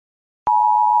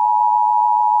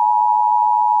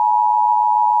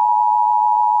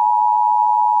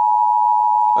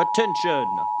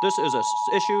Attention! This is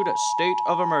issued a state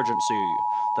of emergency.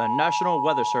 The National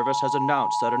Weather Service has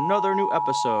announced that another new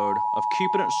episode of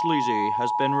Keeping It Sleazy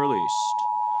has been released.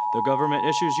 The government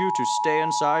issues you to stay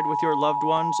inside with your loved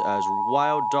ones as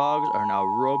wild dogs are now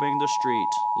roaming the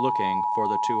street looking for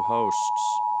the two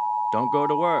hosts. Don't go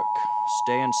to work.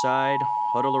 Stay inside,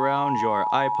 huddle around your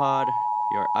iPod,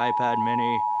 your iPad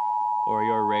mini, or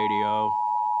your radio.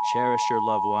 Cherish your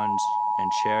loved ones and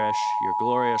cherish your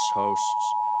glorious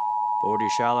hosts, Bodie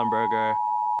Schallenberger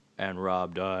and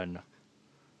Rob Dunn.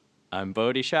 I'm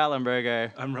Bodie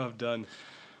Schallenberger. I'm Rob Dunn.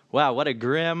 Wow, what a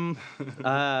grim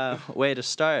way to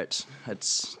start.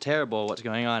 It's terrible what's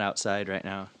going on outside right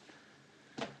now.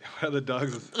 What are the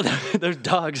dogs? There's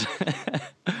dogs.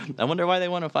 I wonder why they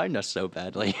want to find us so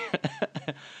badly.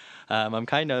 I'm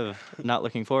kind of not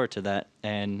looking forward to that,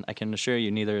 and I can assure you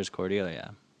neither is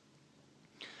Cordelia.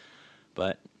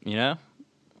 But, you know,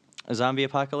 zombie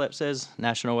apocalypses,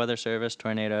 National Weather Service,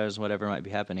 tornadoes, whatever might be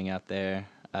happening out there.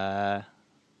 I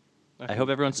hope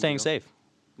everyone's staying safe.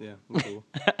 Yeah, cool.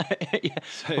 Yeah.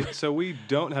 So we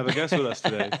don't have a guest with us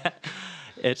today.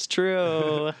 It's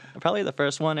true. Probably the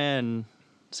first one in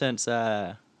since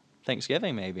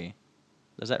Thanksgiving, maybe.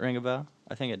 Does that ring a bell?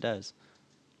 I think it does.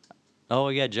 Oh,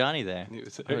 yeah, Johnny there.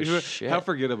 Oh, shit. How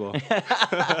forgettable.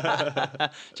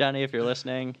 Johnny, if you're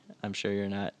listening, I'm sure you're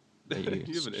not. You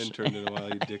haven't interned in a while,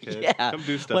 you dickhead. Yeah. Come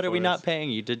do stuff What are for we us. not paying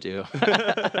you to do?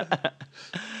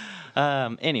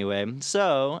 Anyway,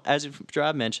 so as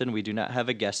Rob mentioned, we do not have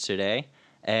a guest today,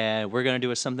 and we're going to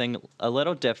do something a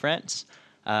little different.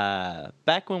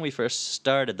 Back when we first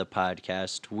started the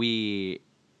podcast, we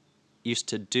used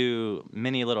to do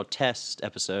many little test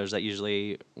episodes that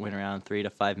usually went around 3 to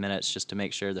 5 minutes just to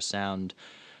make sure the sound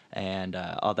and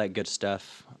all that good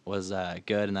stuff was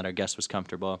good and that our guest was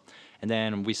comfortable. And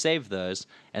then we saved those,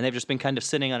 and they've just been kind of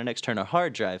sitting on an external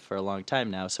hard drive for a long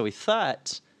time now. So we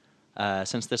thought,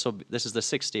 since this is the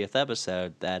 60th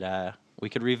episode, that we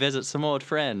could revisit some old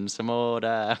friends, some old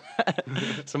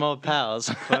some old pals.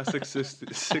 Classic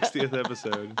 60th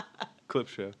episode clip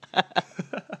show.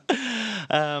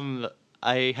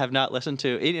 I have not listened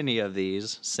to any of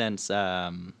these since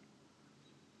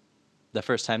the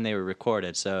first time they were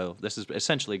recorded, so this is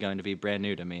essentially going to be brand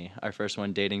new to me. Our first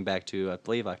one dating back to, I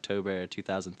believe, October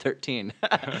 2013. All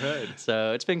right.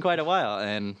 So it's been quite a while,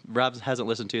 and Rob hasn't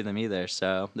listened to them either,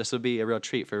 so this will be a real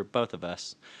treat for both of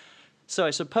us. So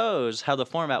I suppose how the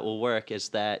format will work is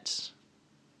that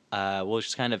we'll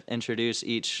just kind of introduce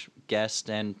each guest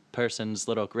and person's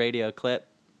little radio clip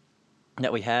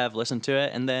that we have, listen to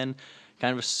it, and then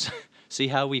kind of see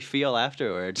how we feel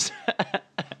afterwards.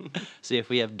 See if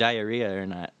we have diarrhea or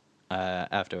not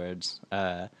afterwards.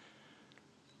 And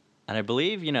I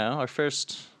believe, our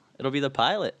first, it'll be the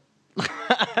pilot. Oh,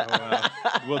 wow.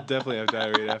 We'll definitely have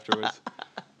diarrhea afterwards.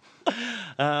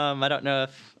 I don't know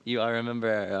if you all remember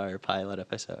our pilot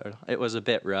episode. It was a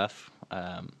bit rough.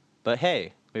 But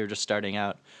hey, we were just starting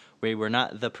out. We were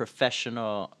not the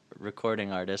professional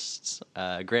recording artists,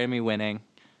 Grammy-winning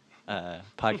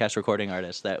podcast recording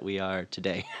artists that we are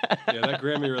today. Yeah, that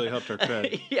Grammy really helped our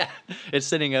cred. Yeah, it's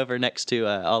sitting over next to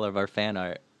all of our fan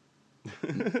art.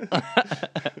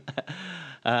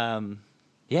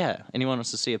 Yeah, anyone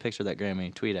wants to see a picture of that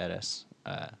Grammy, tweet at us.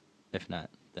 If not,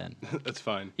 then... That's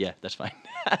fine. Yeah, that's fine.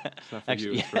 It's not for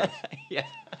you, it's for us. Yeah.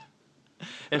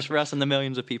 It's for us and the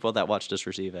millions of people that watched us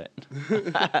receive it.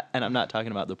 And I'm not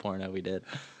talking about the porno we did.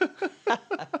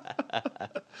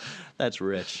 That's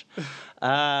rich.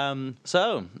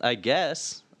 So, I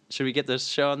guess, should we get this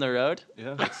show on the road?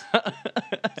 Yeah, let's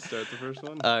start the first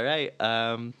one. All right.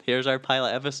 Here's our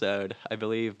pilot episode. I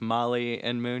believe Molly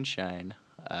and Moonshine.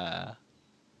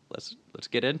 Let's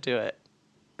get into it.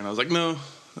 And I was like, no,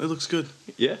 it looks good.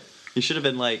 Yeah. You should have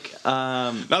been like,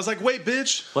 And I was like, wait,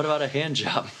 bitch. what about a hand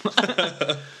job?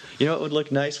 You know what would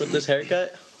look nice with this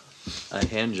haircut? A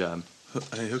hand job.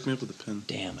 Hey, hook me up with a pin.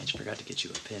 Damn, I just forgot to get you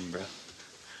a pin, bro.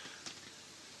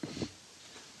 I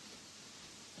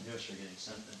knew I should getting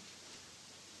something.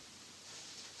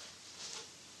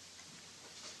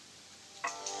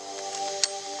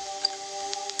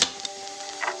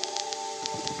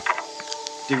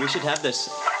 Dude, we should have this.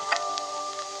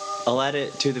 I'll add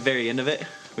it to the very end of it.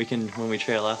 We can, when we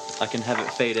trail off, I can have it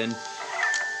fade in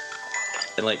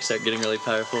and start getting really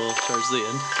powerful towards the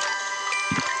end.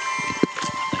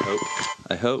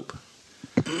 I hope.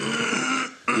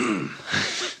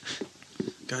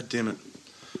 God damn it.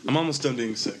 I'm almost done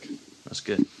being sick. That's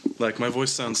good. Like, my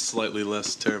voice sounds slightly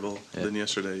less terrible than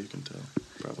yesterday, you can tell,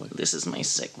 probably. This is my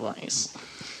sick voice.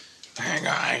 Hey,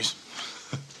 guys.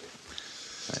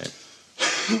 All right.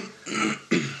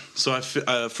 So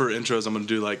for intros, I'm gonna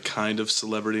do like kind of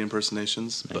celebrity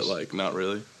impersonations, Nice. but like not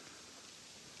really.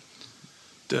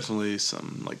 Definitely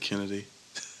some like Kennedy.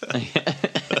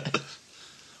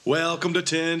 Welcome to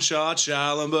 10 Shot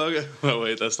Schallenberger. Oh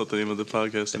wait, that's not the name of the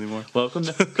podcast anymore. Welcome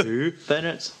to Keeping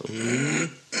It.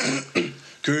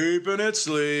 Keeping it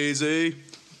sleazy.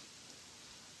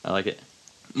 I like it.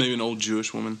 Maybe an old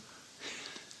Jewish woman.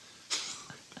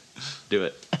 Do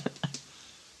it.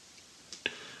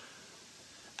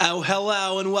 Oh,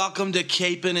 hello, and welcome to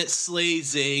Keeping It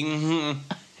Sleazy.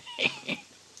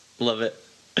 Love it.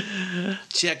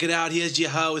 Check it out. Here's your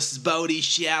hosts, Bodie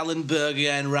Schallenberger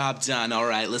and Rob Dunn. All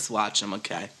right, let's watch them,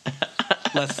 okay?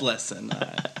 Let's listen. All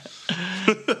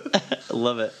right.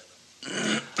 Love it.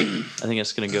 I think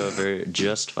it's going to go over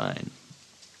just fine.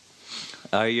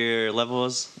 Are your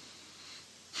levels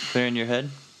clear in your head?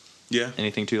 Yeah.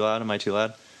 Anything too loud? Am I too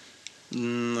loud? I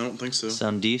don't think so.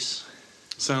 Sound decent?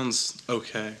 Sounds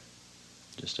okay.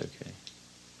 Just okay.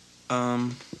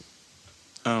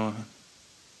 Oh.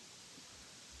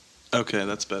 Okay,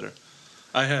 that's better.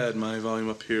 I had my volume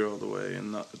up here all the way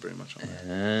and not very much on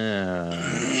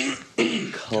there.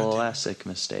 Classic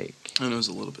mistake. And it was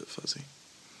a little bit fuzzy.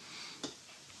 A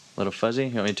little fuzzy?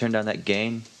 You want me to turn down that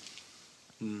gain?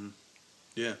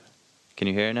 Yeah. Can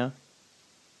you hear it now?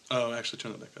 Oh, actually,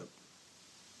 turn that back up.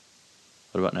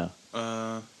 What about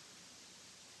now?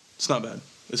 It's not bad.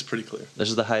 It's pretty clear. This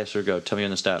is the highest we'll go. Tell me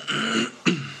when to stop.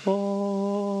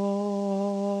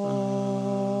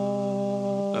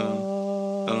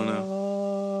 I don't know.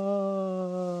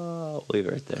 We'll leave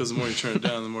it right there. Because the more you turn it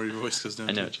down, the more your voice goes down.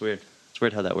 I know, too. it's weird. It's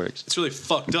weird how that works. It's really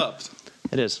fucked up.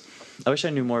 It is. I wish I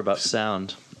knew more about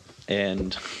sound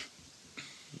and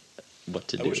what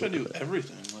to do. I wish I knew with it.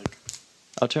 everything. Like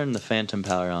I'll turn the phantom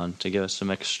power on to give us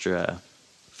some extra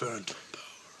Phantom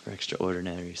for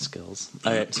extraordinary skills.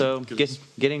 All right, so Give us-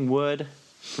 getting wood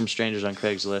from strangers on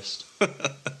Craigslist.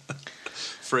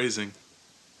 phrasing.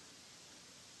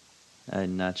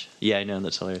 Yeah, I know,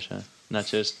 that's hilarious. Huh?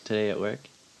 Nachos today at work.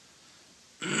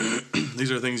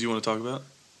 These are things you want to talk about?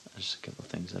 There's a couple of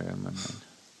things that are on my mind.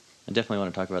 I definitely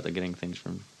want to talk about the getting things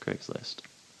from Craigslist.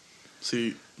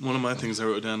 See, one of my things I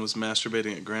wrote down was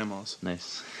masturbating at grandma's.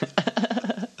 Nice.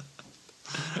 I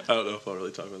don't know if I'll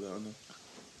really talk about that one though.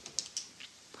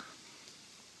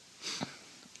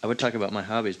 I would talk about my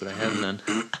hobbies, but I have none.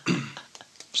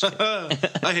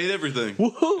 I hate everything.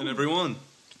 Woohoo! And everyone.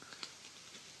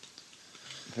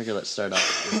 I figure let's start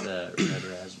off with the red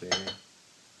raspberry.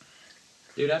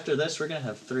 Dude, after this, we're going to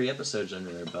have 3 episodes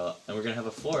under our belt, and we're going to have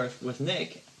a 4th with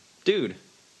Nick. Dude,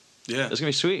 Yeah. that's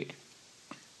going to be sweet.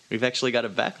 We've actually got a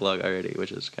backlog already,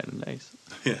 which is kind of nice.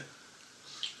 Yeah.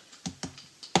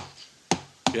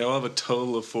 Yeah, we'll have a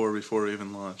total of 4 before we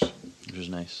even launch. Which is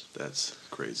nice. That's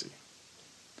crazy.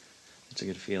 It's a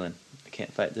good feeling. I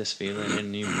can't fight this feeling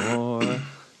anymore.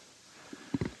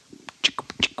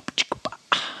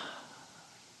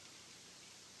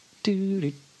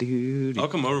 I'll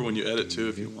come over when you edit too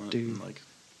if you want and like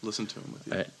listen to them with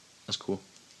you. All right, that's cool.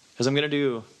 Because I'm gonna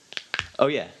do. Oh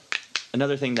yeah,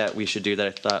 another thing that we should do that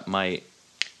I thought might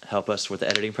help us with the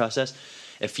editing process.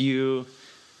 If you,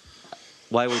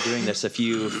 while we're doing this, if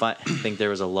you think there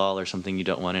was a lull or something you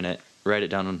don't want in it, write it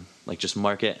down on like just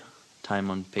mark it, time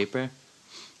on paper.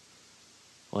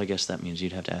 Well, I guess that means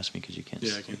you'd have to ask me because you can't.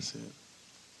 Yeah, I can't see it.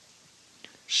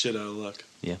 Shit out of luck.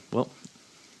 Yeah. Well,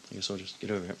 I guess we'll just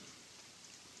get over it.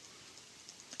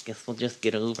 Guess we'll just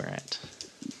get over it.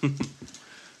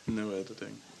 No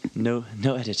editing. No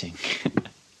editing.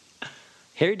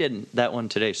 Harry did that one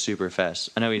today super fast.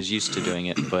 I know he's used to doing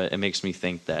it, but it makes me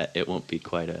think that it won't be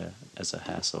quite as a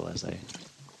hassle as I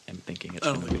am thinking it's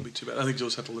I don't going think to it'll be too bad. I think you'll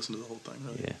just have to listen to the whole thing,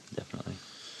 really. Yeah, definitely.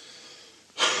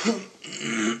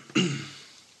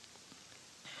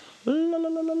 La, la,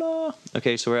 la, la, la.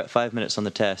 Okay, so we're at 5 minutes on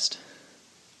the test.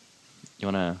 You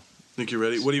wanna? Think you're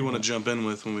ready? What do you want to jump in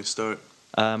with when we start?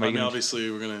 Are you gonna, obviously,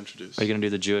 we're going to introduce. Are you gonna do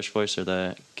the Jewish voice or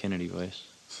the Kennedy voice?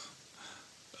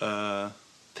 Uh,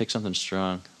 Pick something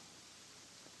strong.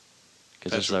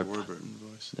 Because Patrick Warburton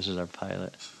voice. This is our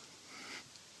pilot.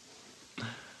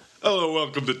 Hello,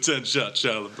 welcome to 10 Shot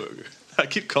Schallenberger. I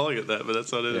keep calling it that, but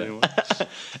that's not it Yeah. anymore.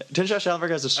 10 Shot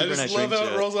Schallenberger has a I super just nice love ring how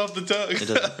to it rolls off the tongue. It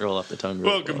doesn't roll off the tongue.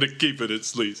 real Welcome well. to Keeping It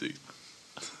Sleazy.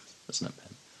 That's not bad.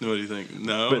 What do you think?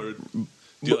 No, But- or do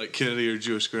you like Kennedy or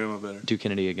Jewish grandma better? Do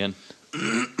Kennedy again.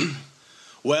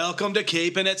 Welcome to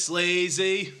Keeping It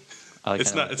Sleazy. I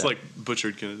It's kinda not. It's that. like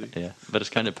butchered Kennedy. Yeah, but it's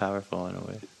kind of powerful in a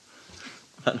way.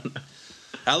 I don't know.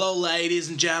 Hello, ladies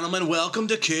and gentlemen. Welcome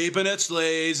to Keeping It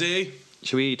Sleazy.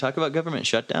 Should we talk about government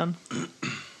shutdown?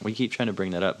 We keep trying to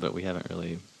bring that up, but we haven't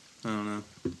really. I don't know.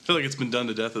 I feel like it's been done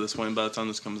to death at this point. By the time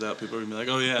this comes out, people are gonna be like,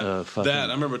 "Oh yeah, fucking that."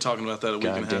 I remember talking about that a week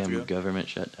and a half Goddamn ago. government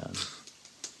shutdown.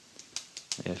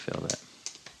 Yeah, I feel that.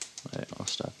 All right, I'll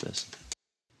stop this.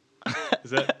 Is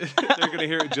that they're gonna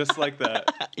hear it just like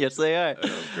that? Yes, they are.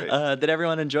 Oh, great. Did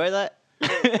everyone enjoy that?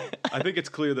 I think it's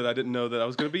clear that I didn't know that I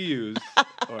was gonna be used,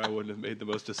 or I wouldn't have made the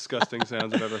most disgusting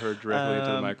sounds I've ever heard directly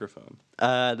into the microphone.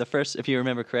 If you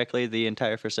remember correctly, the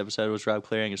entire first episode was Rob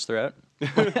clearing his throat.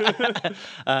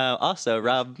 Also,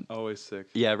 Rob. Always sick.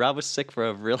 Yeah, Rob was sick for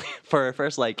our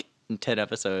first 10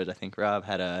 episodes. I think Rob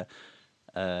had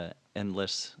a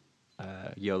endless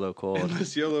YOLO cold.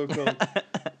 This YOLO cold.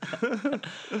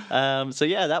 So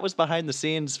yeah, that was behind the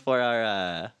scenes for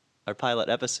our pilot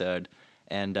episode,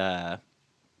 and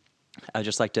I'd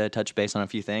just like to touch base on a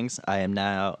few things. I am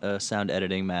now a sound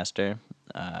editing master.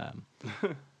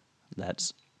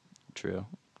 That's true.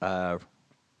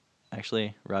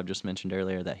 Actually, Rob just mentioned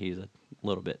earlier that he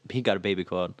got a baby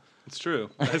cold. It's true.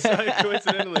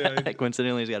 Coincidentally,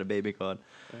 Coincidentally, he's got a baby cold.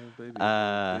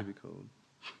 baby cold.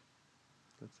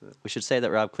 That's it. We should say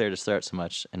that Rob cleared his throat so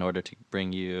much in order to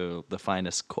bring you the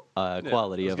finest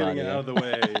quality of getting audio. it out of the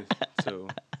way. So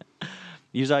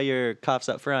Use all your coughs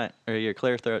up front, or your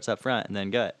clear throats up front, and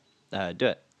then do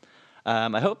it.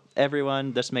 I hope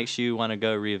this makes you want to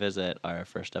go revisit our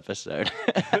first episode.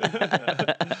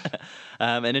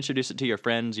 And introduce it to your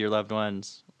friends, your loved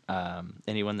ones,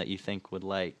 anyone that you think would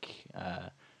like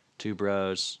two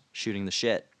bros shooting the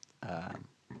shit on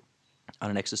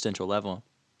an existential level,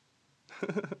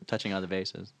 touching on the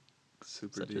bases.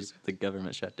 super Such deep. as the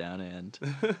government shutdown and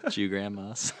Jew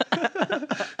grandmas.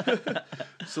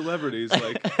 Celebrities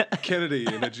like Kennedy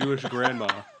and a Jewish grandma.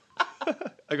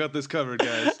 I got this covered,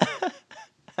 guys.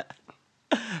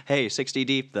 Hey, 60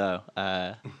 deep, though.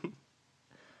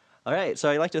 All right, so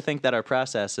I like to think that our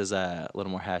process is a little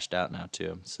more hashed out now,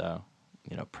 too. So,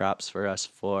 props for us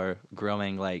for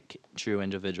growing like true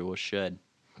individuals should.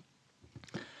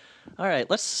 All right,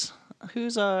 who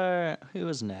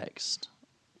is next?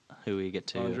 Who we get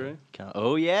to? Andre?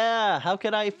 Oh, yeah, how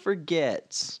could I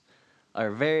forget? Our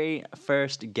very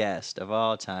first guest of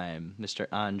all time, Mr.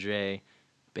 Andre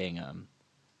Bingham.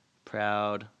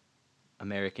 Proud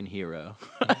American hero.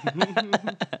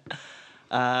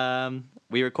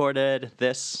 We recorded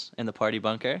this in the Party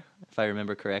Bunker, if I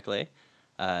remember correctly.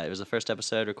 It was the first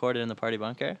episode recorded in the Party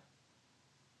Bunker.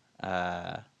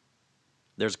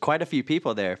 There's quite a few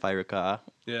people there, if I recall.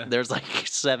 Yeah. There's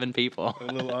 7 people. A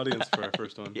little audience for our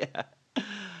first one. Yeah.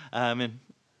 And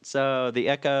so the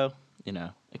echo,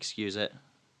 excuse it.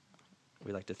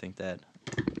 We like to think that.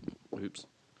 Oops.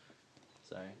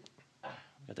 Sorry.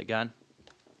 Got the gun.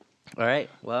 All right.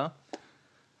 Well,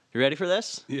 you ready for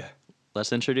this? Yeah.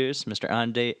 Let's introduce Mr.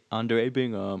 Andre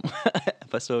Bingham,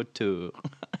 episode 2.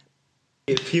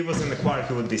 If he was in the choir,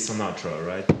 he would be Sinatra,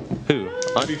 right? Who?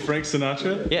 I'd be Frank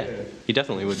Sinatra? Yeah, he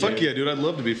definitely would. Fuck yeah, dude. I'd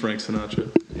love to be Frank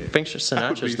Sinatra. Frank I would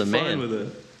Sinatra's be the fine man. with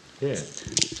it.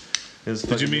 Yeah.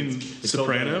 Did you mean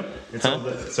soprano? It's all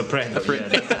the soprano. Yeah,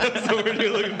 That's the word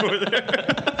you're looking for there.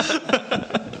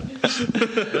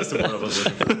 that's the word I was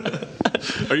looking for.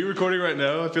 Are you recording right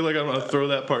now? I feel like I'm going to throw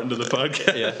that part into the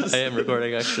podcast. Yeah, I am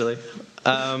recording actually.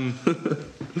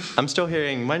 I'm still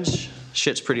hearing mine's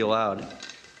shit's pretty loud.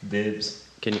 Bibs.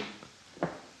 Can you,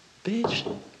 bitch?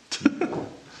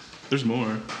 There's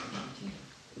more.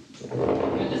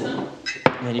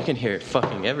 Man, you can hear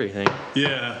fucking everything.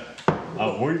 Yeah.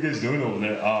 What are you guys doing over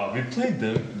there? We played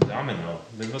the domino.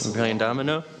 We're playing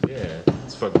domino. Yeah.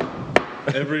 It's fucking.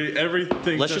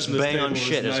 Everything. Let's just touching this bang on table is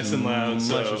shit nice as and loud. much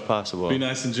so as possible. Be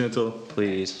nice and gentle.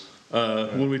 Please.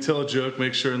 When we tell a joke,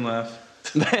 make sure and laugh.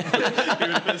 Even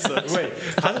if it sucks. Wait,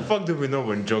 how the fuck do we know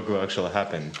when joke will actually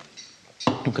happen?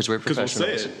 Because we're Because we'll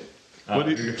professionals. say it. What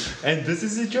do you, And this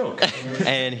is a joke.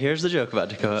 And here's the joke about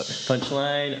to go up.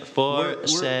 Punchline for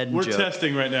said we're joke.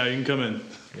 testing right now. You can come in.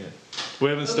 Yeah. We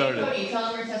haven't started.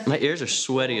 My ears are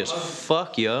sweaty as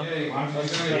fuck, yo.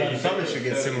 Yeah, you probably should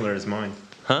get similar as mine.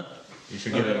 Huh? You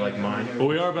should get it like mine. Well,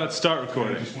 we are about to start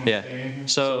recording. Yeah.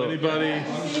 So Anybody?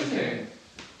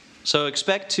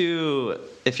 expect to,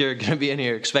 if you're gonna be in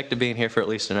here, expect to be in here for at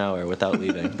least an hour without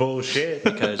leaving. Bullshit.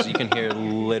 Because you can hear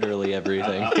literally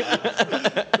everything.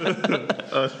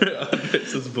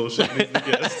 This is bullshit. He's the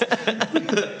guest.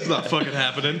 It's not fucking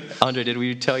happening. Andre, did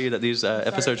we tell you that these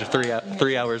episodes are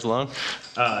 3 hours long?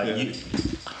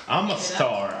 I'm a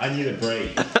star. I need a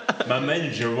break. My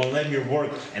manager won't let me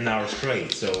work an hour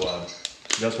straight, so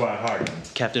that's why I hired him.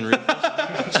 Captain Reed.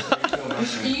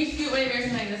 Can you scoot one of yours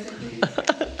behind this one, please?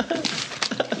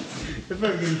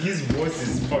 His voice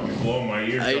is fucking blowing my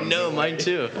ears. I know, mine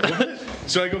too.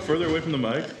 Should I go further away from the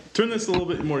mic? Turn this a little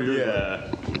bit more your way.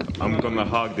 Yeah. I'm gonna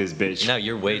hog this bitch. No,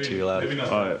 you're way too loud. Maybe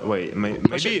not. Wait,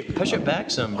 Push it back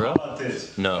some, bro. How about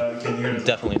this? No, Can you hear me?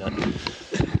 definitely not.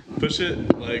 Push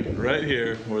it like right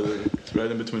here, where it's right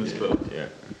in between his both. Yeah.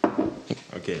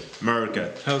 Okay,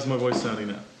 America. How's my voice sounding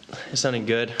now? It's sounding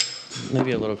good.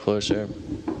 Maybe a little closer.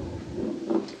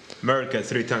 America,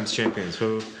 3 times champions.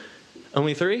 Who?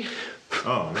 Only 3?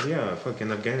 Oh, yeah,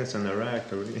 fucking Afghanistan,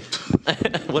 Iraq. Already.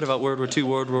 What about World War II,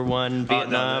 World War I,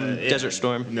 Vietnam, yeah. Desert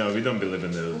Storm? No, we don't believe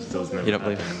in those. Those never You don't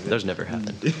believe happened. those never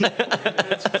happened.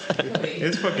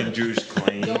 It's fucking Jewish Don't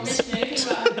claims. mention anything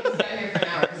about having to stay here for an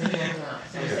hour because he won't come out.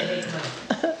 So just say, hey,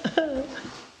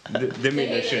 come out. They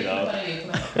made that shit up.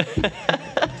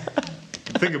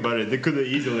 Think about it. They could have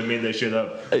easily made that shit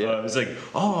up. It's like,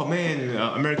 oh man,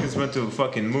 Americans went to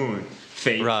fucking moon.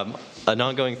 Fake. Rob, an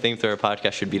ongoing theme through our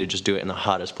podcast should be to just do it in the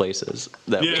hottest places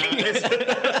that,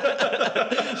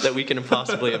 that we can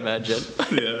possibly imagine.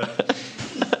 Yeah.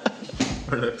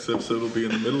 Our next episode will be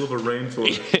in the middle of a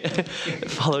rainforest.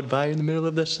 Followed by in the middle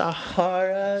of the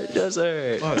Sahara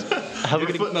Desert. How We're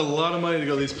we gonna? putting a lot of money to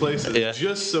go these places Yeah.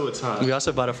 just so it's hot. We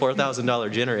also bought a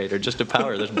 $4,000 generator just to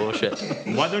power this bullshit.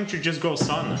 Why don't you just go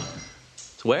sauna?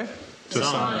 Where?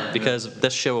 Sauna. Because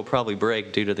this shit will probably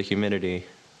break due to the humidity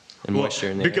and moisture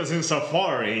in there. Because in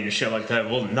safari and shit like that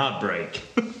will not break.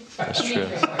 That's true.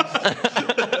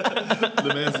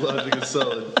 The man's logic is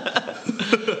solid.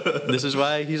 This is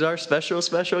why he's our special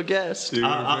guest. Dude,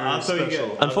 I'll tell you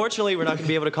again. Unfortunately, we're not going to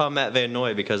be able to call Matt Van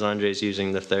Noy because Andre's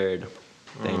using the 3rd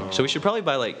thing. So we should probably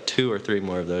buy like 2 or 3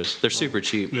 more of those. They're super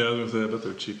cheap. Yeah, I was gonna say, I bet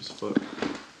they're cheap as fuck.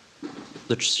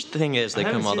 The thing is, they I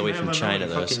haven't come all the seen way Van from Noy China in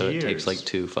though, fucking so it takes years. like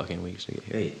 2 fucking weeks to get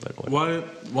here. Hey. But whatever.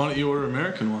 Why don't you order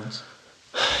American ones?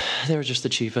 They were just the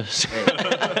cheapest.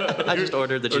 I just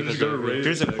ordered the Or just cheapest. go to over. Raise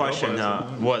Here's a Tag, question. I'll buy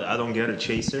some. What? I don't get a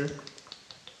chaser.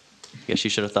 Guess you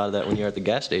should have thought of that when you were at the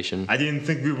gas station. I didn't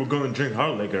think we were going to drink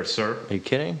hard liquor, sir. Are you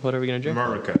kidding? What are we gonna drink?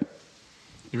 America.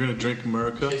 You're gonna drink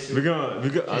America? We're gonna.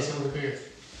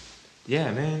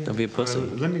 Yeah, man. Don't be a pussy.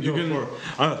 Let me You go can-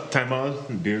 for time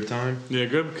out. Beer time. Yeah,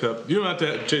 grab a cup. You don't have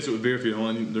to chase it with beer if you don't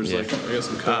want. There's Yeah. like, I got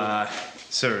some cup.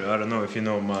 Sir, I don't know if you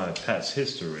know my past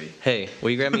history. Hey,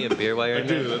 will you grab me a beer while you're I in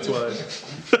do, there? that's why.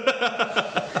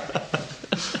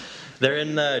 They're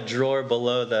in the drawer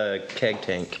below the keg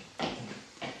tank.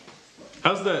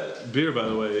 How's that beer, by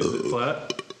the way? Is it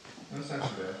flat? That's not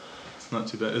too bad. It's not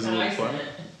too bad. Is it a Got little ice in flat? it.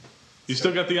 You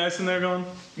still got the ice in there going?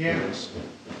 Yeah.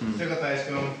 Still got the ice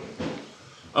going.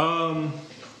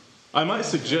 I might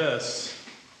suggest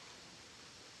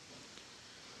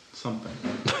something.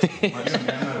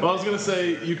 Well, I was gonna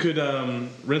say you could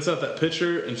rinse out that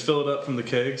pitcher and fill it up from the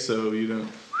keg, so you don't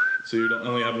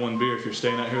only have one beer if you're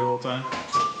staying out here the whole time.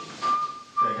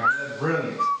 That's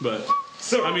brilliant. But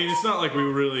I mean, it's not like we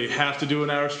really have to do an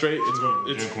hour straight. It's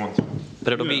Drink one time.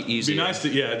 But it'll yeah, be easy.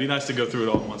 It'd be nice to go through it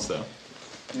all at once though.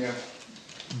 Yeah.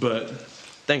 But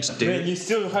Thanks, Man, dude. you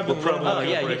still haven't probably- Oh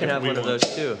yeah, you can have one of those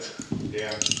too.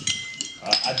 Yeah.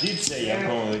 I did say I'm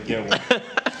going to get one.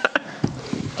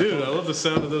 dude, I love the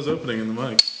sound of those opening in the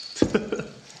mic.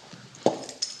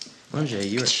 MJ,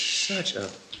 you are such a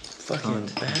fucking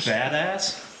bastard.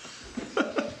 Badass?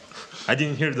 I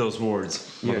didn't hear those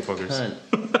words, You're a motherfuckers.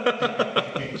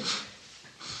 cunt.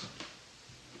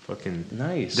 Fucking.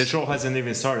 Nice. The show hasn't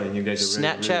even started, and you guys are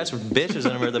ready. Snapchats with bitches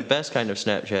in them are the best kind of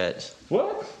Snapchats.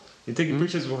 What? You taking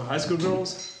pictures with high school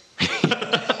girls?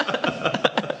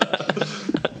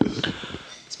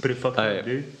 It's pretty fucking Alright.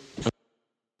 dude.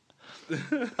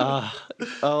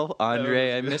 Oh,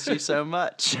 Andre, I miss you so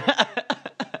much.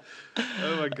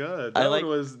 Oh my god, I that like-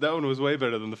 that one was way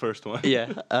better than the first one.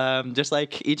 Yeah, just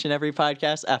like each and every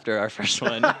podcast after our first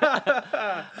one.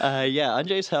 Yeah,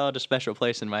 Andre's held a special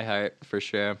place in my heart for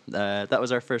sure. That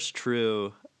was our first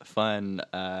true fun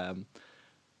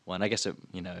one. I guess it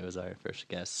was our first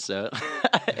guest, so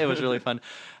it was really fun.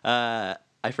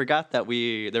 I forgot that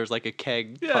there was like a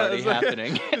keg party it's like-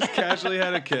 happening. Just casually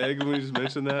had a keg when we just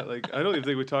mentioned that. Like, I don't even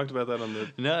think we talked about that on the.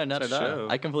 No, not at all. show.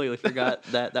 I completely forgot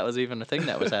that was even a thing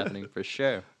that was happening for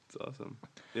sure. It's awesome.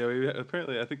 Yeah, we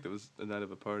apparently I think that was a night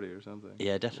of a party or something.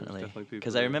 Yeah, There was definitely. people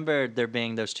Because I there. remember there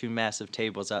being those 2 massive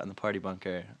tables out in the party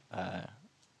bunker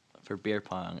for beer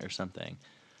pong or something,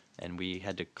 and we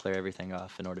had to clear everything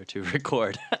off in order to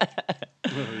record.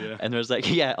 Oh yeah. And there was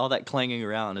all that clanging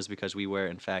around is because we were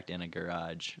in fact in a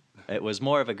garage. It was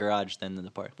more of a garage than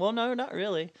the party. Well, no, not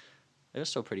really. It was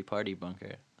still pretty party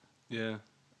bunker. Yeah.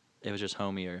 It was just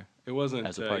homier. It wasn't.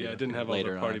 As a party yeah, it didn't have all the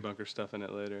later party on. bunker stuff in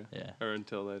it later. Yeah. Or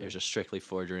until later. It was just strictly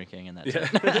for drinking, and that's yeah.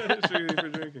 it. Strictly for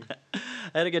drinking.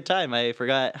 I had a good time. I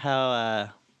forgot how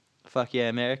fuck yeah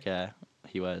America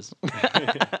he was.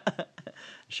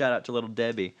 Shout out to little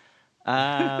Debbie.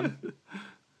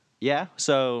 yeah,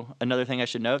 so another thing I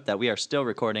should note that we are still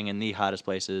recording in the hottest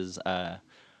places on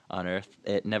Earth.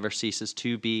 It never ceases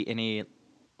to be any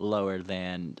lower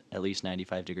than at least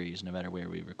 95 degrees, no matter where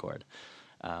we record.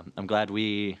 I'm glad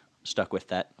we stuck with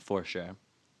that for sure.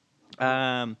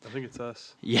 I think it's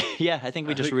us. Yeah, I think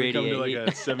we just we come radiate. to like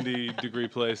a 70-degree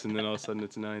place, and then all of a sudden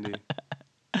it's 90.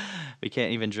 We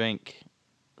can't even drink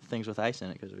things with ice in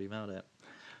it because we melt it.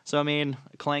 So, I mean,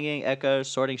 clanging, echoes,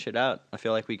 sorting shit out. I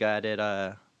feel like we got it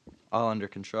all under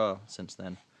control since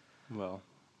then. Well,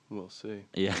 we'll see.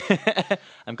 Yeah.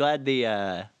 I'm glad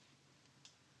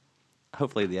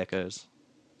hopefully the echo's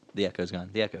gone.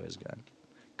 The echo is gone.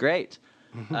 Great.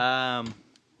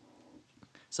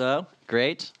 So,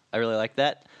 great. I really like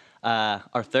that.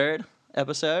 Our third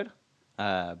episode,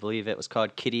 I believe it was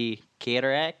called Kitty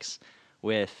Cataracts,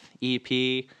 with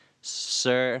EP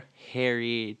Sir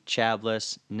Harry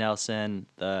Chablis Nelson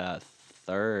the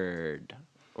third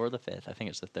or the fifth. I think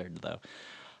it's the third though.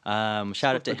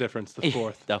 Shout out to the difference? The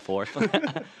fourth. The fourth.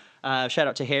 Shout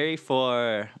out to Harry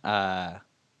for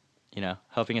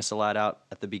helping us a lot out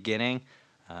at the beginning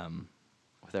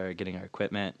with getting our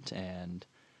equipment and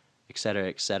et cetera,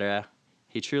 et cetera.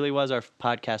 He truly was our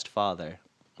podcast father.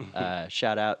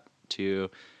 Shout out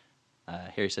to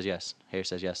Harry Says Yes.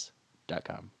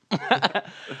 HarrySaysYes.com.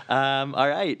 All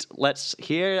right, let's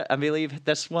hear. I believe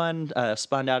this one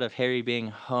spawned out of Harry being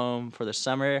home for the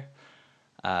summer.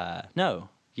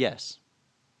 Yes.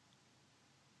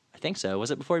 I think so.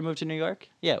 Was it before he moved to New York?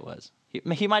 Yeah, it was.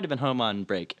 He might have been home on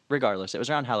break. Regardless, it was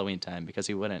around Halloween time because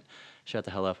he wouldn't shut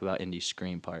the hell up about Indy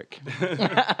Scream Park.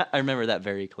 I remember that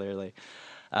very clearly.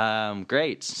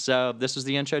 Great. So this was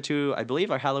the intro to, I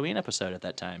believe, our Halloween episode at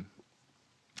that time.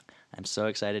 I'm so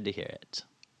excited to hear it.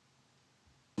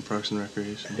 Parks and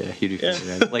Recreation. Yeah, you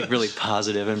do. Like really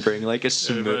positive and bring like a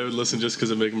Everybody would listen just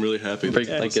because it make them really happy. bring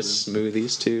like a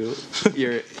smoothies to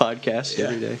your podcast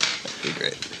every day. That'd be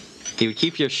great. He would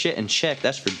keep your shit in check.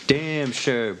 That's for damn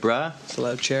sure, bruh. It's a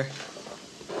loud chair.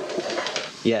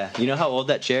 Yeah, you know how old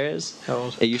that chair is? How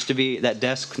old? It used to be that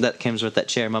desk that comes with that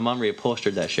chair. My mom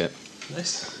reupholstered that shit.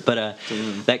 Nice. But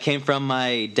that came from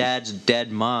my dad's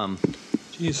dead mom.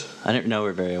 Jeez. I didn't know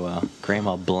her very well.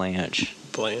 Grandma Blanche.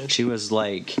 Blanche. She was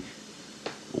like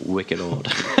wicked old.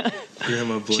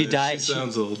 Grandma Blanche. She died. She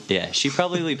sounds old. Yeah, she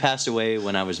probably passed away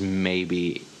when I was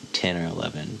maybe 10 or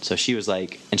 11. So she was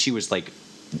like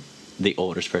the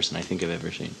oldest person I think I've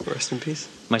ever seen. Rest in peace.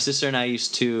 My sister and I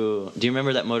used to. Do you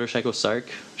remember that Motorcycle Shark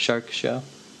show?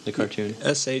 The cartoon?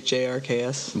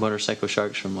 SHARKS. Motorcycle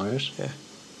Sharks from Mars? Yeah.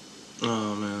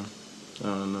 Oh man, I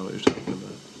don't know what you're talking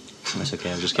about. That's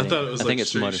okay, I'm just I kidding. thought it was think like it's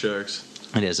Street Sharks.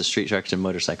 It is. The Street Sharks and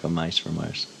Motorcycle Mice from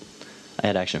Mars. I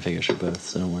had action figures for both,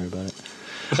 so don't worry about it.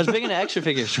 I was big into action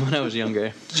figures when I was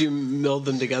younger. Did you meld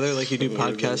them together like you do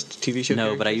podcast TV show?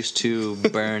 No, but I used to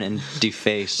burn and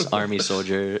deface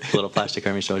little plastic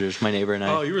army soldiers. My neighbor and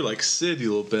I. Oh, you were like Sid,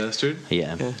 you little bastard.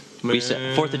 Yeah. Yeah. We used to,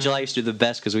 4th of July used to do the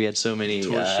best because we had so many.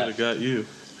 Torch should have got you.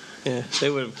 Yeah, they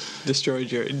would have destroyed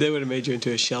they would have made you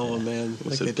into a shell, man. I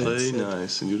Like said, they did. play Sid.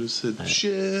 nice, and you'd have said,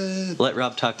 shit. Let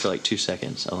Rob talk for like 2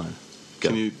 seconds. Hold on. Go.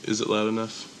 Is it loud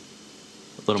enough?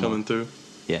 A little Coming more. through?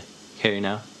 Yeah. Hear you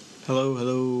now? Hello,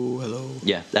 hello, hello.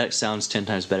 Yeah, that sounds 10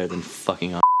 times better than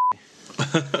fucking on.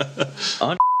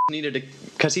 On needed to,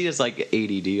 because he has like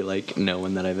ADD, like no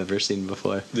one that I've ever seen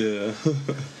before. Yeah.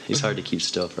 He's hard to keep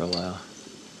still for a while.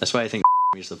 That's why I think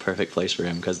is the perfect place for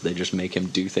him, because they just make him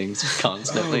do things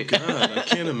constantly. Oh god, I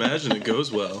can't imagine it goes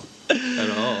well at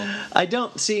all. I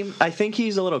think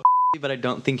he's a little but I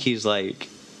don't think he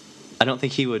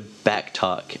would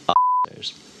backtalk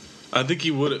officers. I think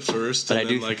he would at first, But and I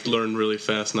then do like learn really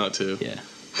fast not to. Yeah.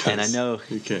 And I know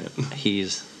You can't. he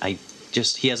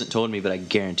hasn't told me, but I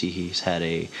guarantee he's had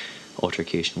a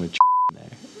altercation with there.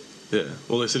 Yeah.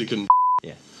 Well, they said he couldn't.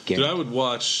 Yeah. Dude, I Guarantee. would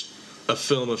watch a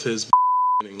film of his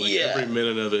like Yeah. every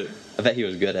minute of it. I bet he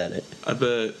was good at it. I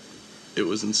bet it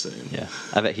was insane. Yeah.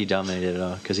 I bet he dominated it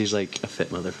all, because he's like a fit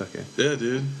motherfucker. Yeah,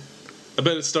 dude. I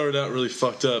bet it started out really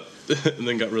fucked up and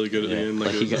then got really good at the Yeah, end. Like,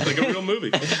 like it he was got- like a real movie.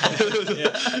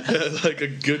 Yeah, like a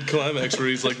good climax where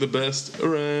he's like the best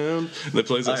around. And they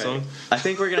plays that All right. song. I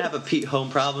think we're gonna have a Pete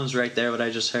Home Problems right there. What I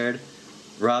just heard.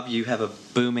 Rob, you have a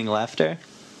booming laughter.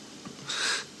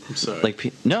 I'm sorry.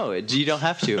 Like no, you don't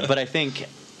have to. But I think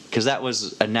because that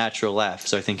was a natural laugh.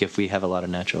 So I think if we have a lot of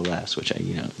natural laughs, which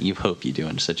you hope you do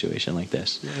in a situation like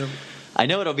this. Yeah. I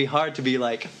know it'll be hard to be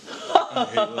like. I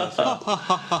hate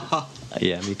laughing.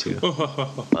 Yeah, me too.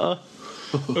 Oh,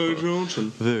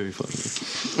 Johnson. Very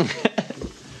funny.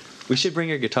 We should bring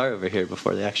your guitar over here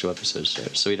before the actual episode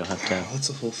starts, so we don't have to. That's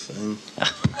a whole thing.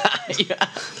 Yeah.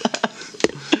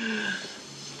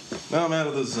 Now I'm out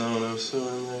of the zone. I was so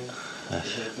in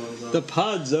there. The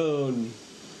Pod Zone.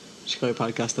 Should call your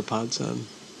podcast the Pod Zone.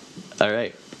 All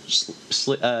right.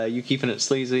 You keeping it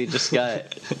sleazy just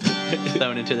got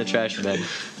thrown into the trash bin.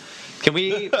 Can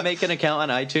we make an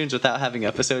account on iTunes without having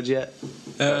episodes yet? Do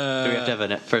we have to have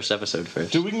a first episode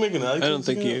first? Dude, we can make an iTunes I don't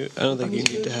think account? you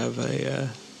need to have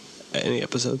any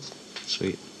episodes.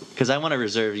 Sweet. Because I want to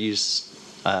reserve use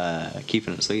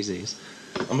keeping it sleazy.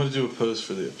 I'm gonna do a post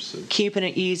for the episode. Keeping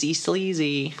it easy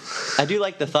sleazy. I do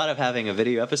like the thought of having a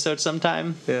video episode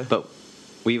sometime. Yeah. But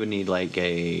we would need like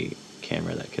a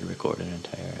camera that could record an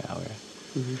entire hour.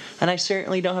 Mm-hmm. And I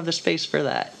certainly don't have the space for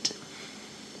that.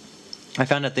 I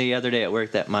found out the other day at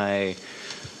work that my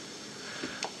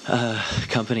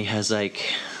company has like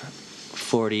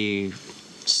 40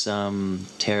 some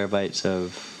terabytes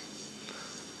of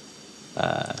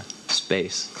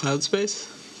space. Cloud space?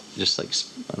 Just like,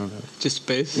 I don't know. Just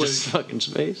space? Just fucking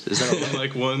space? Is that a lot?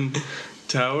 Like one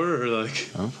tower, or like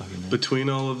I don't fucking know. between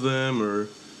all of them, or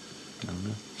I don't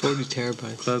know. 40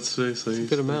 terabytes. cloud space? Like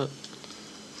Good amount.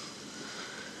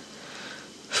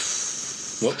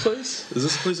 What place? Is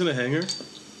this place in a hangar?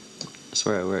 That's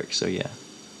where I work, so yeah.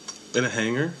 In a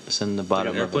hangar? It's in the Like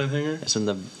bottom an airplane of it. hangar? It's in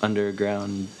the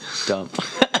underground dump.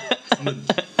 In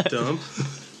the dump?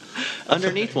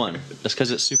 Underneath one. That's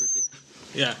because it's super secret.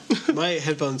 Yeah. My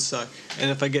headphones suck,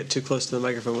 and if I get too close to the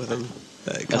microphone with them,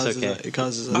 it causes okay. it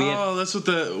causes a, Oh, that's what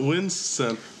that wind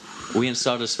sound. We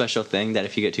installed a special thing that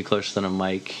if you get too close to the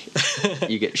mic,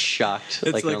 you get shocked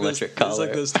it's like an electric those, collar. It's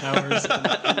like those towers in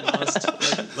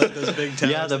Lost, like those big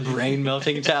towers. Yeah, the brain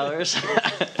melting towers.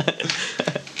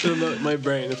 It'll melt my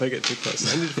brain if I get too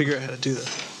close. I need to figure out how to do that.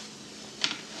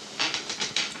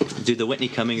 Dude, the Whitney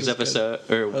Cummings This is good.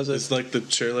 episode, or How's that? It's like the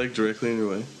chair leg directly in your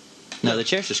way. no, the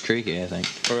chair's just creaky. I think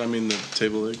Or, I mean, the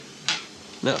table leg.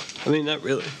 No, I mean not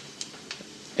really.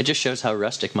 it just shows how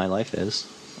rustic my life is.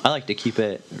 I like to keep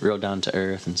it real down to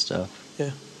earth and stuff.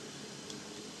 Yeah.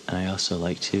 And I also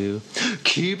like to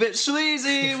keep it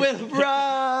sleazy with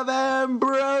Rob and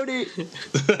Brody.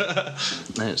 That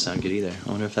didn't sound good either. I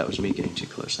wonder if that was me getting too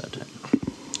close that time.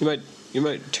 You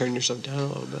might turn yourself down a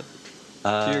little bit.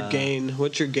 Your gain.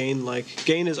 What's your gain like?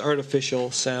 Gain is artificial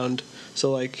sound.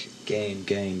 So like Gain.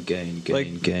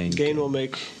 like gain will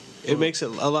make it makes it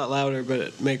a lot louder,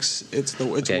 but it's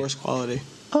Okay. worse quality.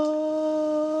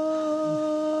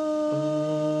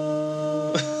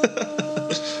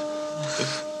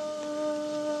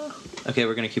 Okay,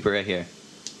 we're gonna keep it right here.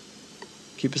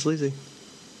 Keep it sleazy.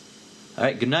 All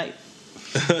right, good night.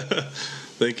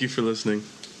 Thank you for listening.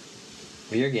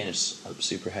 Well, your gain is up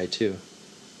super high too.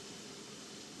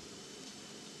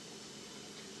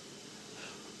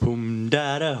 Hum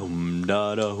da da hum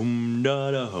da da hum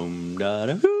da da hum da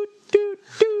da hoo doo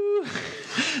doo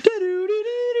da doo doo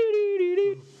doo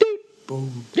doo doo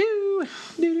boom doo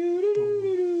doo doo doo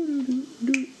doo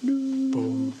doo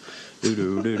boom doo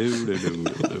doo doo doo doo doo.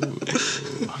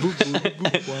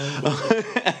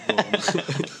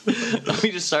 We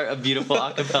just start a beautiful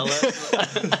acapella.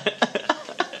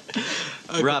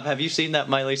 Rob, have you seen that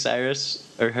Miley Cyrus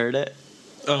or heard it?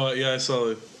 Oh, yeah, I saw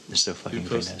it. They're so fucking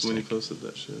fantastic. When you posted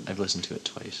that shit. I've listened to it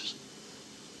twice.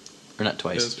 Or not Yeah,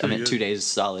 twice. it's I pretty meant good. 2 days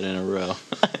solid in a row.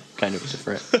 Kind of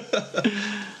different.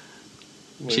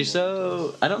 She's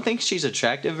so... I don't think she's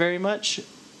attractive very much,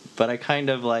 but I kind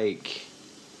of like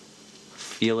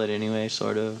feel it anyway,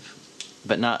 sort of.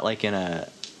 But not like in a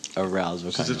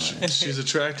arousal kind of way. She's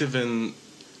attractive, and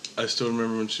I still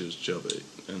remember when she was jailbait.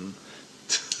 And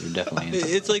You're definitely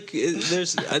into It's like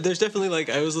there's definitely like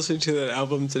I was listening to that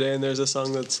album today, and there's a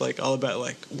song that's like all about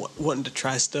like wanting to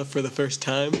try stuff for the first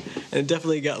time, and it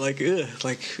definitely got like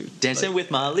Dancing like, with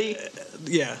Molly?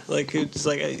 yeah, like it's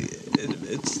like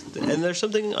it's and there's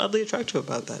something oddly attractive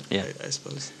about that. Yeah. I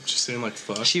suppose. she's saying, like,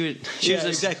 fuck. She was Yeah, just...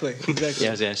 exactly.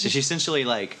 Yeah, she's essentially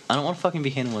like, I don't want to fucking be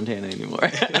Hannah Montana anymore.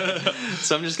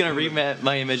 So I'm just going to remap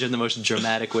my image in the most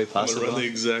dramatic way I'm gonna possible. run the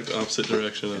exact opposite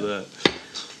direction of that.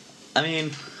 I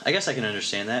mean, I guess I can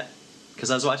understand that.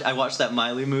 Because I watched that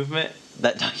Miley movement,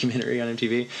 that documentary on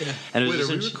MTV. Yeah. And it was Wait, are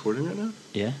we just recording right now?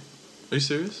 Yeah. Are you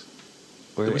serious?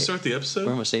 We're, Did we start the episode?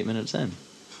 We're almost 8 minutes in.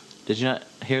 Did you not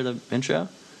hear the intro?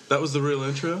 That was the real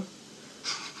intro?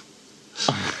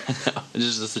 No,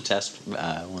 it's just a test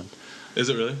one. Is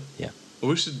it really? Yeah. Well,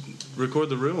 we should record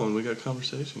the real one. We got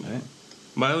conversation. All right.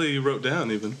 Miley wrote down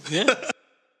even. Yeah.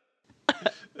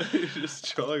 You're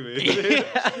just trolling me.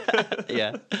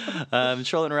 Yeah.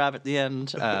 Trolling Rob at the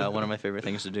end. One of my favorite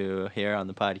things to do here on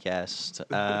the podcast.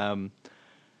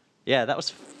 Yeah, that was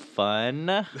fun.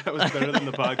 That was better than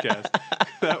the podcast.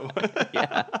 That one.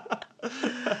 Yeah.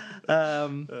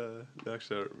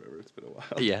 Actually, I don't remember. It's been a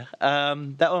while. Yeah.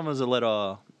 That one was a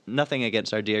little nothing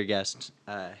against our dear guest,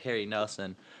 Harry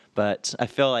Nelson, but I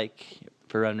feel like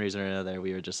for one reason or another,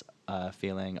 we were just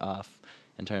feeling off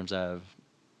in terms of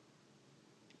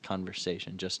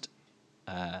conversation, just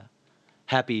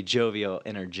happy, jovial,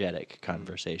 energetic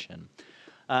conversation.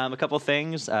 A couple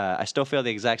things. I still feel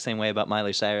the exact same way about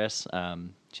Miley Cyrus.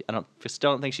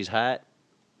 Still don't think she's hot,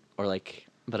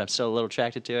 but I'm still a little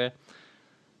attracted to her.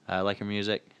 I like her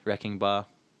music. Wrecking Ball,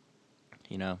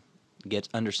 it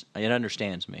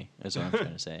understands me, is what I'm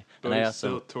trying to say. But and he I also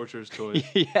still tortures toys.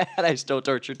 yeah, and I still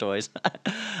torture toys.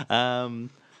 I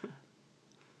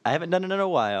haven't done it in a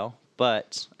while,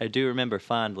 but I do remember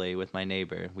fondly with my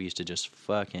neighbor. We used to just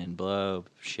fucking blow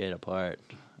shit apart.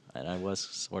 And I was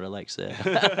sort of like Sid.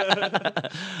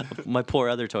 My poor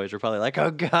other toys were probably like, oh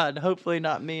God, hopefully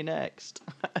not me next.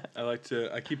 I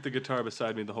keep the guitar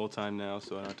beside me the whole time now,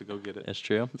 so I don't have to go get it. It's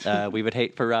true. We would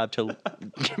hate for Rob to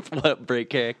break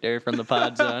character from the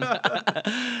pod zone.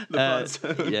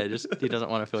 Yeah, just he doesn't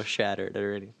want to feel shattered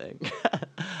or anything.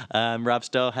 Rob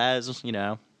still has,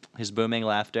 his booming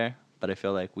laughter, but I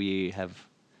feel like we have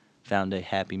found a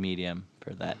happy medium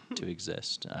for that to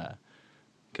exist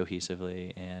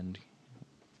cohesively and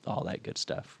all that good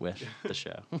stuff with the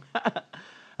show.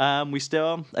 I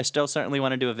still certainly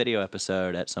want to do a video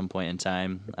episode at some point in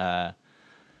time.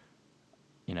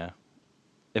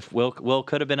 If Will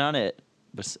could have been on it,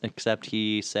 except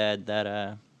he said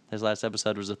that his last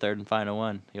episode was the third and final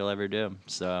one he'll ever do.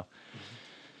 So,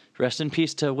 rest in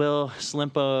peace to Will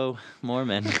Slimpo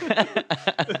Mormon,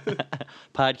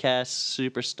 podcast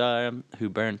superstar who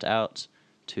burnt out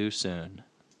too soon.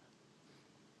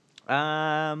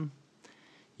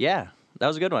 Yeah, that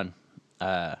was a good one.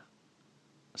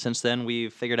 Since then,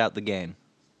 we've figured out the gang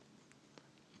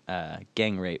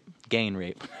rape.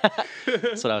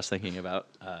 That's what I was thinking about.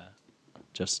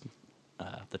 Just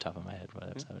off the top of my head.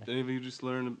 Did any of you just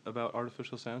learn about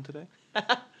artificial sound today?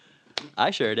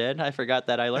 I sure did. I forgot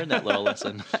that I learned that little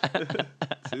lesson.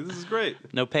 See, this is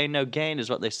great. No pain, no gain is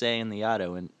what they say in the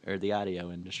audio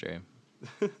industry.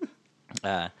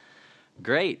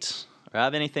 Great.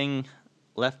 Rob, anything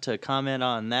left to comment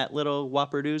on that little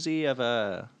whopper-doozy of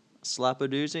a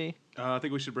slop-a-doozy? I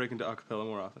think we should break into acapella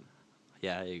more often.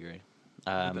 Yeah, I agree.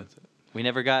 That's it. We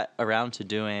never got around to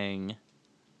doing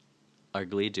our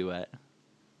Glee duet.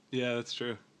 Yeah, that's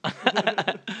true.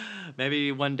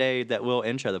 Maybe one day that we'll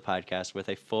intro the podcast with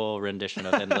a full rendition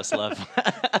of Endless Love.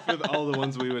 For all the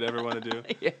ones we would ever want to do.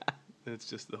 Yeah. It's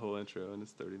just the whole intro, and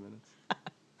it's 30 minutes.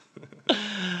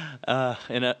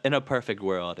 In a perfect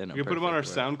world. We can put them on our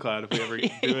SoundCloud if we ever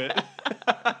do it.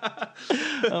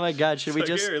 Oh my God! Should we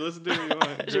just Gary, listen to what you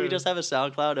want. should we just have a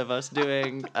SoundCloud of us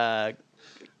doing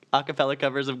acapella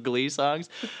covers of Glee songs,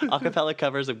 acapella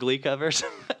covers of Glee covers?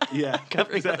 Yeah,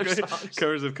 Covering other exactly. songs.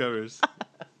 Covers of covers.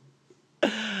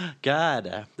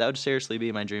 God, that would seriously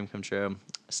be my dream come true.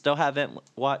 Still haven't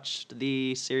watched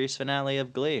the series finale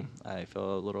of Glee. I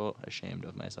feel a little ashamed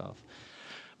of myself,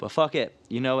 but fuck it.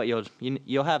 You know what?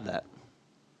 You'll have that.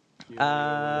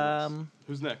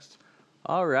 Who's next?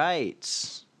 All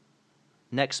right.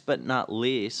 Next but not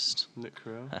least, Nick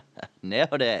Crow.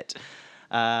 nailed it.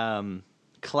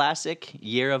 Classic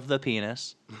Year of the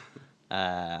Penis.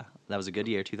 That was a good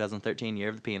year, 2013 Year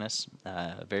of the Penis.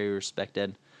 Very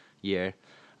respected year.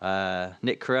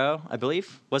 Nick Crow, I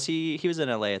believe, he was in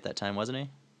LA at that time, wasn't he?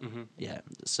 Mm-hmm. Yeah.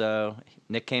 So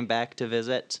Nick came back to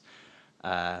visit.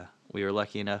 We were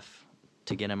lucky enough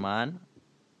to get him on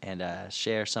and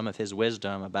share some of his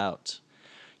wisdom about,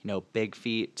 big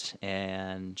feet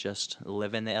and just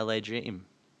living the LA dream.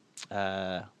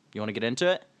 You want to get into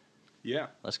it? Yeah.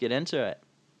 Let's get into it.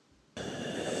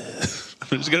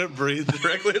 I'm just gonna breathe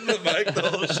directly in the mic the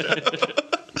whole show.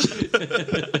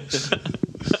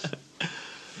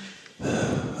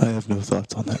 I have no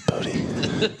thoughts on that, Bodie.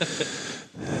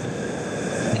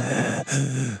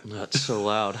 That's so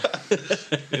loud.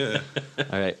 Yeah.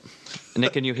 All right.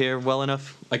 Nick, can you hear well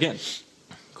enough? Again.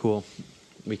 Cool.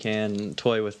 We can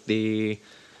toy with the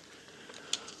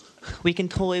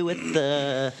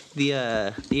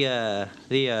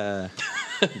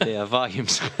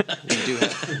volumes.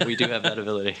 we do have that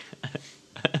ability.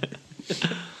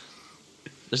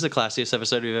 This is the classiest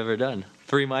episode we've ever done.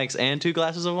 3 mics and 2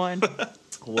 glasses of wine.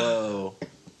 Whoa.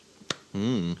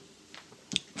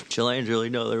 Chileans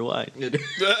really know their wine.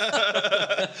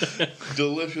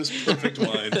 Delicious, perfect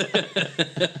wine.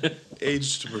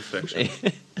 Aged to perfection.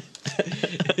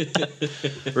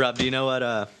 Rob, do you know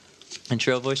what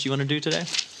intro voice you want to do today?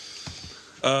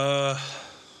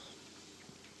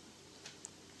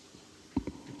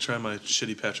 Try my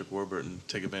shitty Patrick Warburton.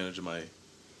 Take advantage of my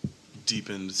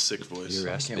deepened, sick voice. Your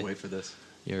I raspy, can't wait for this.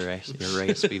 your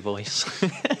raspy voice.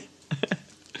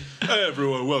 Hey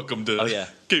everyone, welcome to Oh yeah.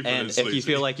 Keep It And in if you Sleazy.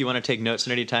 feel like you want to take notes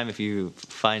at any time, if you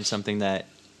find something that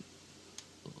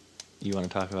you want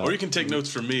to talk about, Or you can take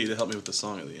notes for me to help me with the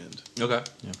song at the end, Okay.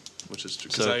 which is true.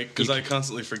 So Because you I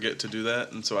constantly forget to do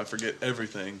that, and so I forget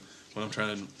everything when I'm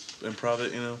trying to improv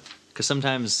it, you know? because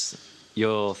sometimes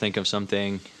you'll think of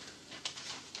something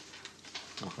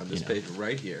On this know. page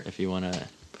right here. if you want to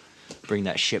bring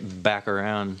that shit back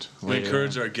around. We later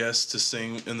encourage on. our guests to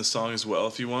sing in the song as well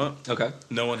if you want. Okay.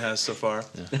 No one has so far.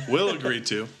 Will agreed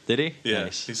to. Did he? Yeah,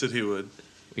 Nice. he said he would.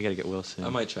 We gotta get Will soon. I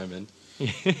might chime in. I'll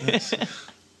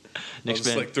Next just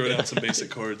man, like throw down some basic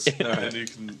chords, Alright. and you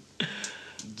can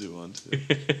do one too.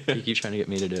 you keep trying to get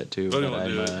me to do it too, But I but won't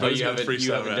I'm. do it. Oh, I was you gonna haven't, you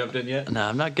freestyle haven't rap. jumped in yet? No,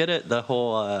 I'm not good at the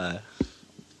whole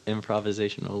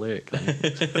improvisational lyric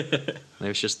thing.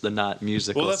 It's just the not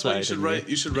musical Well, that's why side you should of me. write.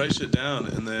 You should write shit down,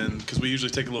 and then because we usually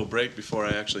take a little break before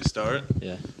I actually start,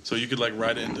 Yeah. so you could like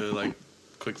write it into like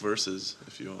quick verses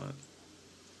if you want.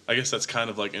 I guess that's kind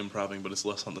of like improving, but it's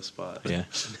less on the spot. Yeah.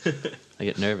 I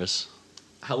get nervous.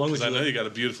 How long would Because you I know like- you got a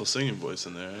beautiful singing voice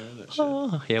in there. I heard that shit.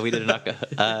 Oh, yeah, we did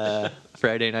an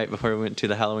Friday night before we went to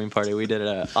the Halloween party. We did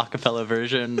a acapella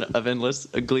version of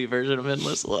a Glee version of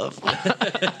Endless Love.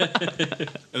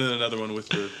 And then another one with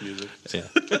the music.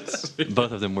 Yeah.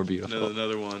 Both of them were And then beautiful.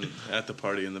 another one at the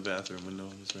party in the bathroom when no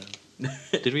one was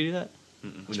around. Did we do that?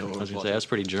 No, I was gonna say I was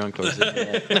pretty drunk towards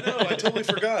the end. No, I totally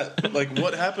forgot. Like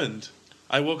what happened?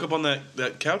 I woke up on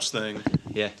that couch thing,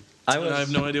 Yeah. and I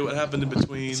have no idea what happened in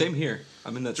between Same here.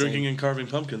 I'm in that drinking same. and carving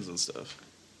pumpkins and stuff.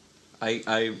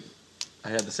 I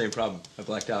had the same problem. I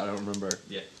blacked out. I don't remember.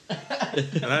 Yeah.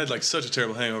 And I had like such a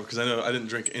terrible hangover because I know I didn't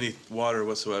drink any water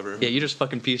whatsoever. Yeah, you just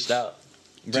fucking pieced out.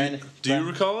 Do you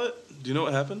recall it? Do you know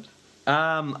what happened?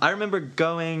 I remember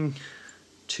going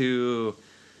to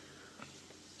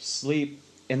sleep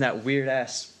in that weird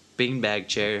ass beanbag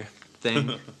chair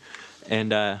thing,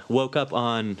 and woke up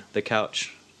on the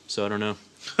couch. So I don't know.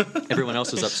 Everyone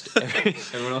else was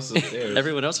upstairs. Everyone else is upstairs.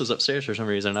 Everyone else was upstairs for some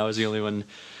reason. I was the only one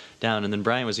down, and then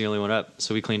Brian was the only one up.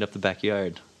 So we cleaned up the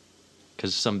backyard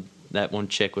because that one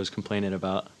chick was complaining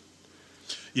about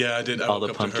Yeah, I did. I all woke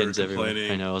the up to her pumpkins everywhere.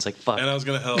 complaining. I know. I was like, fuck. And I was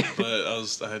gonna help, but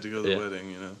I had to go to the Yeah.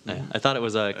 wedding. You know. Yeah. I thought it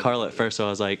was Carla at first, so I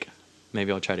was like,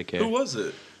 maybe I'll try to care. Who was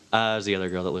it? It was the other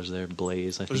girl that lives there,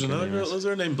 Blaze. I think There's her another name girl is. that lives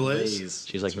there named Blaze. Blaze.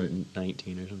 She's like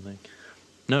 19 or something.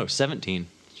 No, 17.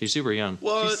 She's super young.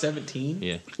 What? She's 17.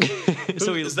 Yeah. Who,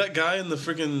 so we, is that guy in the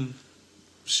freaking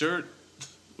shirt?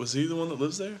 Was he the one that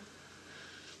lives there?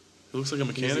 He looks like a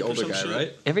He's mechanic the or older some guy, shit.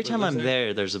 right? every Who time lives I'm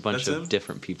there, there's a bunch That's of him?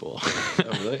 different people. Oh,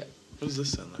 really? What does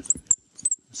this sound like?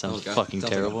 Sounds Oh, God. fucking Sounds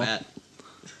like a terrible. bat.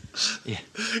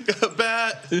 A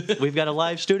bat. We've got a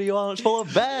live studio on. It's full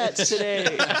of bats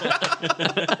today.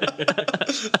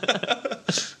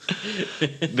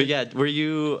 But yeah, were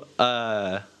you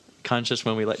conscious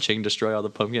when we let Ching destroy all the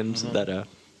pumpkins? That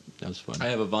was fun. I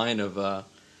have a vine of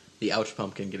the ouch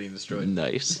pumpkin getting destroyed.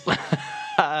 Nice.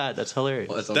 That's hilarious.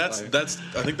 Well, it's on That's fire. that's.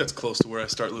 I think that's close to where I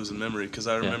start losing memory because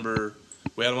I remember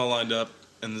we had them all lined up,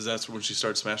 and that's when she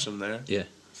started smashing them there. Yeah.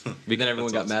 Then everyone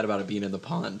That's got awesome. mad about it being in the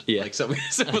pond. Yeah. Like so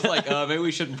it was like, maybe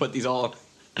we shouldn't put these all.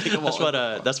 Take them That's all what in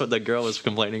the pond. that's what the girl was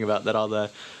complaining about, that all the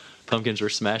pumpkins were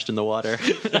smashed in the water.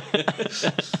 That's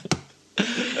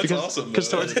awesome. Because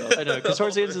though.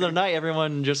 towards the end of the night,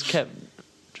 everyone just kept.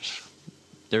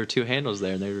 There were two handles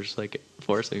there, and they were just like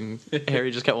forcing. Harry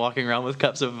just kept walking around with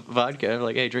cups of vodka. I'm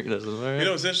like, hey, drink this. All right. You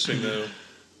know what's interesting though?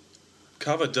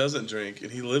 Kava doesn't drink,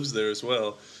 and he lives there as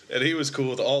well, and he was cool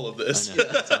with all of this. I know,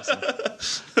 that's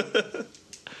awesome.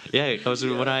 Yeah, because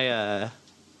when I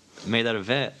made that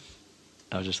event,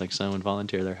 I was just like, someone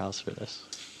volunteer their house for this.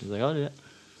 He's like, I'll do it.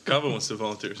 Kava wants to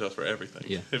volunteer himself for everything.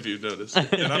 Yeah. If you've noticed,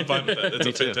 and I'm fine with that. It's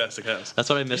Me a too. fantastic house. That's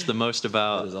what I missed the most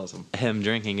about That is awesome. him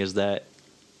drinking, is that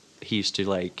he used to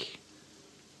like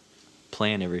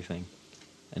plan everything,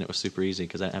 and it was super easy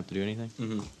because I didn't have to do anything.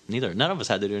 Mm-hmm. None of us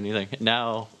had to do anything.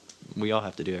 Now we all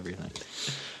have to do everything.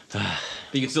 But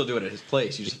you can still do it at his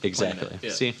place. You just have to plan Exactly. it.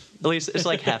 Yeah. See, at least it's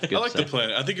like half good. I like the stuff.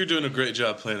 plan. I think you're doing a great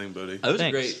job planning, Bodie. That was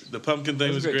Thanks. great. The pumpkin thing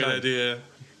That was was a a great great time. idea.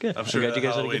 Good. I'm sure glad the you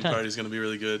guys had a Halloween good time. party's going to be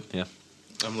really good. Yeah.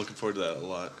 I'm looking forward to that a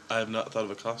lot. I have not thought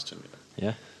of a costume yet.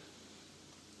 Yeah.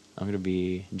 I'm gonna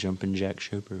be jumping Jack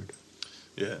Shepherd.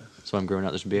 Yeah. So I'm growing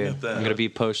out this beard. Got that. I'm gonna be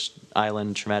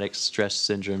post-island traumatic stress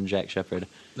syndrome Jack Shepherd.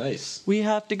 Nice. We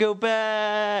have to go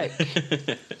back.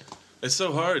 It's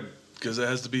so hard because it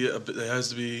has to be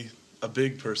a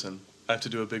big person. I have to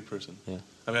do a big person. Yeah.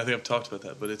 I mean, I think I've talked about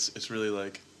that, but it's really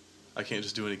like I can't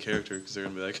just do any character because they're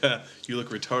gonna be like, ha, you look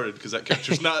retarded because that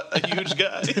character's not a huge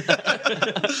guy.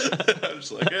 I'm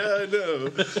just like, yeah, I know.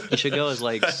 You should go as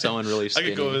like someone really I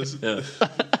skinny. could go as Yeah.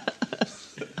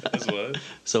 as what?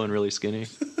 Someone really skinny.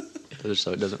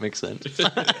 So it doesn't make sense. Does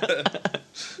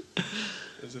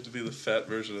have to be the fat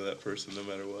version of that person, no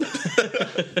matter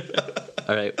what.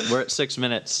 All right, we're at 6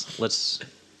 minutes. Let's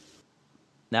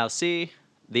now see.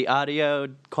 The audio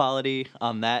quality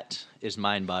on that is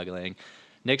mind-boggling.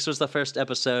 Nick's was the first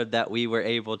episode that we were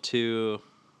able to.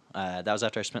 That was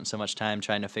after I spent so much time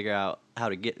trying to figure out how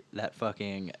to get that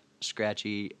fucking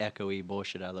scratchy, echoey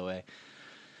bullshit out of the way.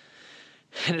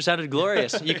 And it sounded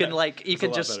glorious. You can you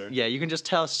can just better. you can just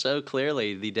tell so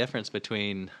clearly the difference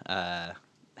between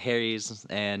Harry's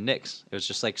and Nick's. It was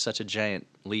just like such a giant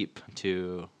leap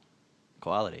to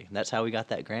quality. That's how we got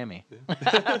that Grammy.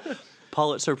 Yeah.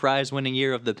 Pulitzer Prize winning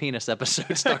Year of the Penis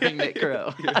episode starring Nick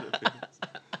Crow.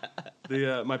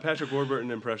 My Patrick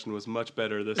Warburton impression was much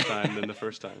better this time than the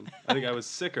first time. I think I was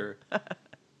sicker.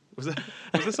 Was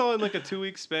this all in like a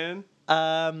 2-week span?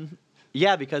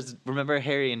 Yeah, because remember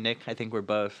Harry and Nick, I think were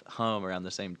both home around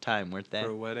the same time, weren't they?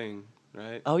 For a wedding,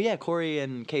 right? Oh yeah, Corey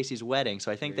and Casey's wedding.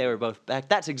 So I think they were both back.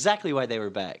 That's exactly why they were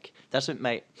back. That's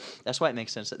why it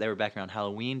makes sense that they were back around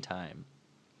Halloween time.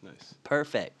 Nice.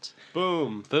 Perfect.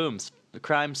 Boom. The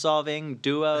crime solving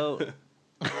duo.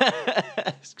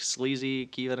 Sleazy,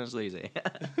 Kevin and Sleazy.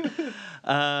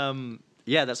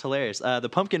 Yeah, that's hilarious. The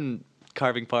pumpkin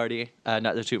carving party,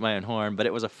 not to toot my own horn, but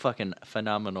it was a fucking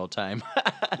phenomenal time.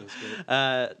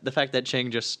 The fact that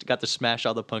Ching just got to smash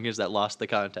all the pumpkins that lost the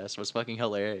contest was fucking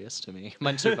hilarious to me.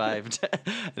 Mine survived,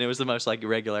 and it was the most like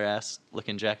regular ass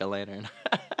looking jack-o'-lantern.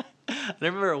 I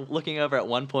remember looking over at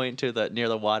one point near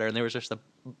the water, and there was just a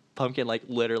pumpkin like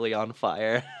literally on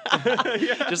fire,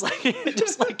 just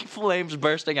like flames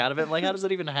bursting out of it. I'm like, how does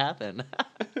that even happen?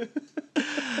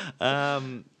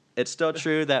 It's still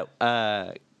true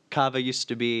that Kava used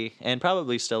to be, and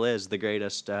probably still is, the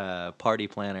greatest party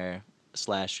planner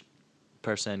 /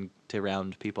 person to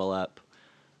round people up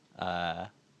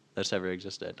that's ever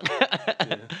existed.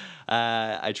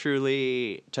 I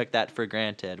truly took that for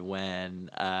granted when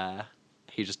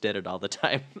he just did it all the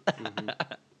time.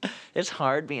 It's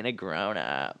hard being a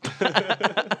grown-up.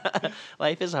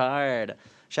 Life is hard.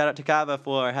 Shout out to Kava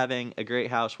for having a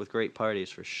great house with great parties,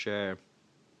 for sure.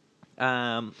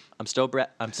 I'm still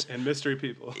and mystery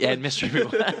people. Yeah, and mystery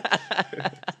people.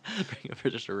 Bring over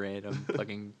just random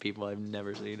fucking people I've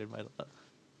never seen in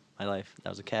my life. That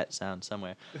was a cat sound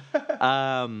somewhere.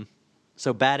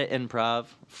 So bad at improv,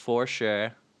 for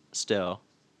sure. Still.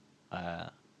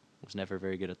 Was never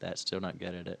very good at that. Still not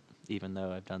good at it, even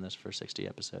though I've done this for 60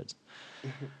 episodes.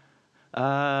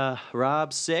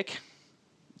 Rob, sick.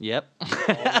 Yep.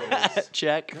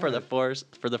 Check for the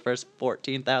first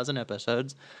 14,000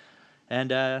 episodes.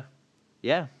 And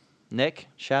yeah, Nick,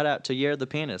 shout out to Year of the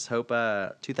Penis. Hope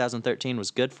 2013 was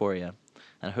good for you.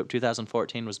 And I hope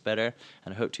 2014 was better.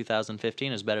 And I hope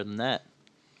 2015 is better than that.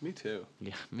 Me too.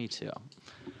 Yeah, me too.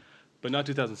 But not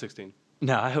 2016.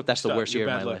 No, I hope that's the Stop. worst year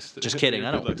Your of bad my luck's- life. Just kidding. your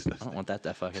I good luck's don't want that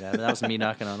to fucking happen. That was me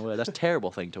knocking on wood. That's a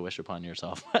terrible thing to wish upon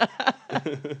yourself.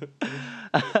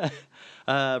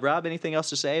 Rob, anything else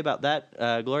to say about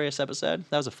that glorious episode?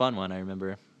 That was a fun one, I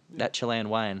remember. That Chilean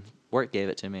wine. Work gave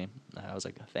it to me. I was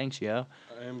like, thanks, yo.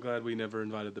 I am glad we never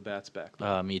invited the bats back.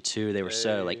 Though. Me too. They were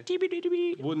so like...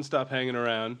 Wouldn't stop hanging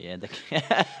around. Yeah,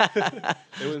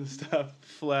 They wouldn't stop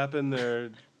flapping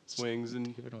their wings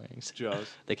and wings. jaws.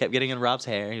 They kept getting in Rob's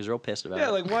hair. He was real pissed about it. Yeah,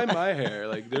 like, why my hair?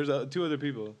 Like, there's 2 other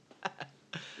people.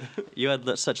 You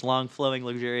had such long, flowing,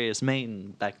 luxurious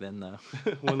mane back then, though.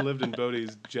 One lived in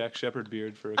Bodie's Jack Shepherd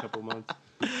beard for a couple months.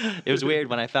 It was weird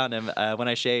when I found him. When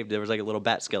I shaved, there was like a little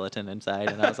bat skeleton inside,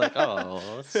 and I was like,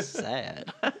 "Oh, that's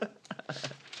sad."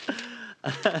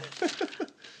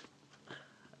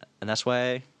 And that's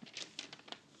why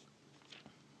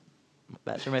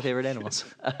bats are my favorite animals.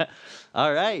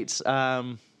 All right, you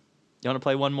want to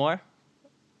play one more?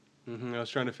 I was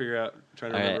trying to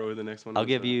remember what the next one I'll was.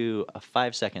 give you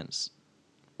 5 seconds,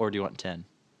 or do you want 10?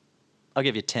 I'll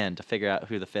give you 10 to figure out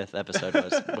who the 5th episode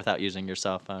was without using your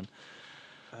cell phone.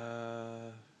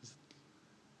 I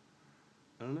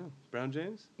don't know. Brown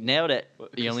James? Nailed it.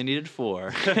 What? You only needed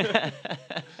 4.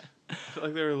 I felt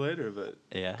like they were later, but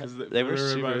Yeah, because they were super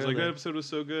everybody was like, early. that episode was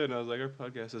so good, and I was like, our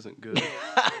podcast isn't good.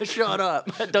 Shut up.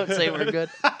 Don't say we're good.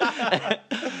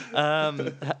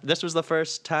 This was the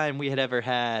first time we had ever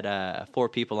had 4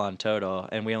 people on total,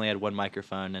 and we only had 1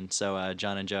 microphone, and so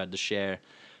John and Joe had to share.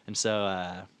 And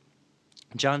so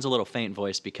John's a little faint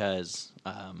voice because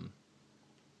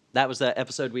that was the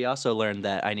episode we also learned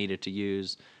that I needed to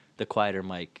use the quieter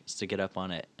mic to get up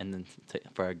on it, and then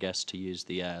for our guests to use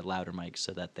the louder mics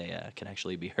so that they can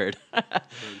actually be heard.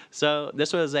 So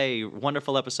this was a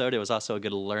wonderful episode. It was also a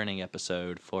good learning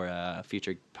episode for a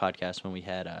future podcast when we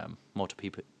had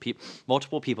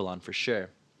multiple people on, for sure.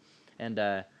 And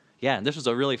yeah, this was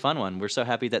a really fun one. We're so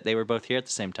happy that they were both here at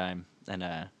the same time.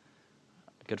 And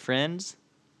good friends,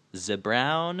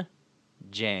 Zabrown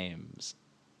James.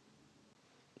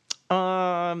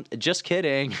 Just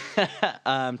kidding.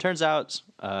 Turns out,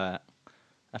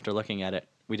 after looking at it,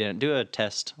 we didn't do a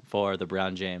test for the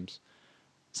Brown James.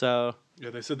 So Yeah,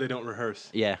 they said they don't rehearse.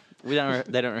 yeah, we don't.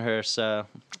 They don't rehearse. So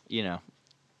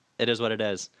it is what it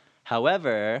is.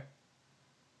 However,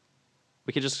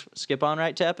 we could just skip on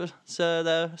right to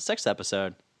the sixth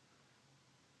episode.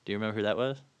 Do you remember who that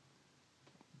was?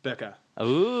 Becca.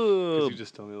 Ooh. 'Cause you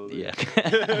just told me a little bit.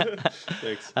 Yeah.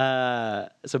 Thanks.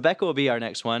 So Becca will be our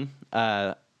next one.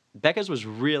 Becca's was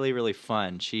really, really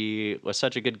fun. She was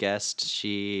such a good guest.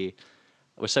 She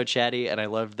was so chatty, and I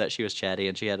loved that she was chatty,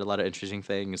 and she had a lot of interesting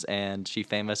things. And she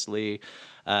famously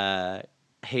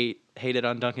hated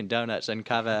on Dunkin' Donuts, and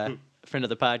Kava, friend of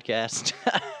the podcast,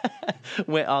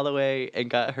 went all the way and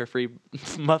got her free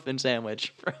muffin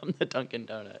sandwich from the Dunkin'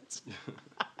 Donuts.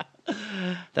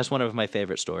 That's one of my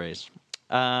favorite stories.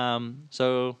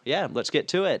 So yeah, let's get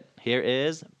to it. Here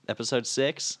is episode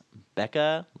 6,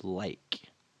 Becca Like.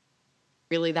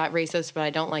 Really that racist, but I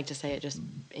don't like to say it just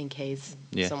in case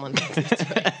Yeah. someone thinks it's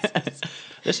racist.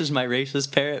 This is my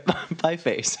racist parrot pie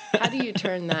face. How do you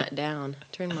turn that down?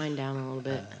 Turn mine down a little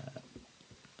bit.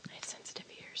 I have sensitive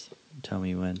ears. Tell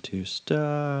me when to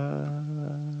stop.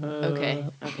 Okay,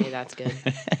 that's good.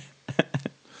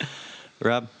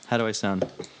 Rob, how do I sound?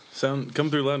 Come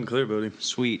through loud and clear, Bodie.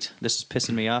 Sweet. This is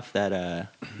pissing me off that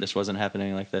this wasn't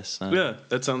happening like this. Yeah,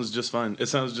 that sounds just fine. It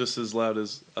sounds just as loud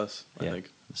as us, I Yeah, think.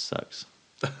 this sucks.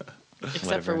 Except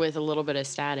Whatever. for with a little bit of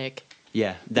static.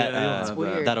 Yeah, that, Yeah, you'll have It's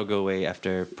weird. that'll go away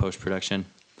after post-production.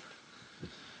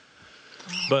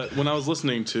 But when I was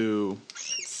listening to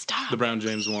Stop. the Brown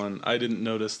James one, I didn't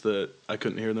notice that I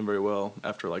couldn't hear them very well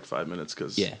after like 5 minutes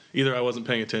because Yeah. either I wasn't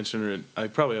paying attention or I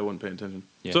wasn't paying attention.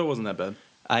 Yeah. So it wasn't that bad.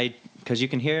 Because you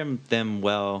can hear them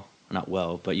well, not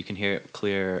well, but you can hear it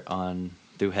clear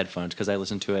through headphones. Because I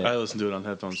listen to it, I listen to it on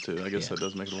headphones too. I guess Yeah. that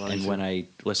does make it a lot and easier. when I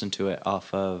listen to it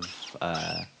off of,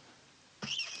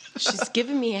 She's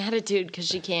giving me attitude because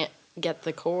she can't get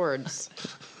the chords.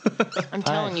 I'm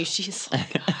telling you, she's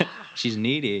like, she's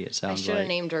needy. It I sounds should have like.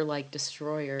 named her like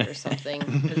Destroyer or something.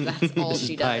 'Cause that's all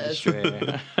she Pie does.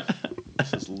 Destroyer.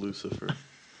 This is Lucifer.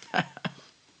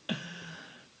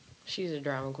 She's a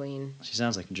drama queen. She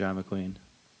sounds like a drama queen.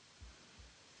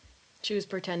 She was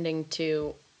pretending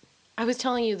to. I was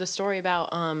telling you the story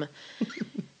about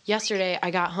yesterday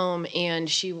I got home and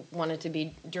she wanted to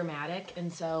be dramatic,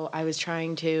 and so I was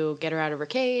trying to get her out of her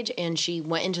cage, and she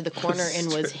went into the corner and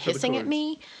was Straight for the hissing at chords.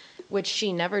 me, which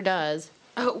she never does.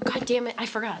 Oh, god damn it, I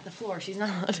forgot the floor. She's not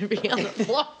allowed to be on the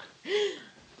floor.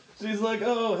 She's like,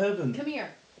 oh, heaven. Come here.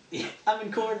 I'm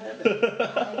in chord heaven.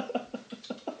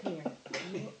 Come here.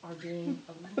 You are being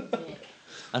a little dick.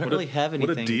 I don't What a- really have what a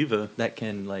anything diva. that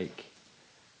can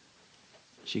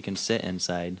she can sit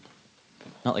inside.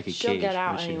 Not like a She'll cage. get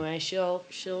out but anyway. She'll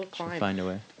She'll climb. find a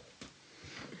way.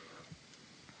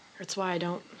 That's why I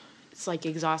don't. It's like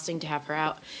exhausting to have her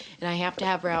out, and I have to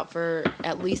have her out for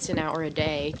at least an hour a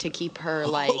day to keep her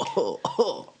like.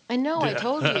 I know. I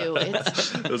told you.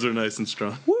 It's Those are nice and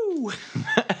strong.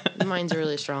 mine's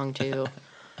really strong too.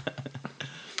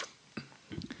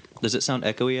 Does it sound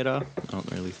echoey at all? I don't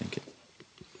really think it.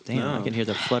 Damn, I No. can hear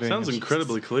the fluttering. Sounds of-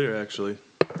 incredibly clear, actually.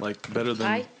 Like better than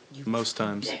Hi. most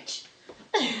times. Bitch.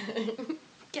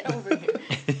 Get over here.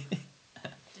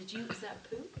 Did you? Is that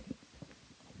poop?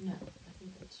 No, I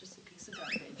think that's just a piece of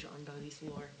garbage on Bodie's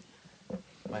floor.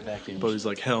 My vacuum. Bodie's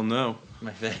like, hell no.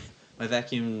 My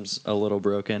vacuum's a little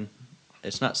broken.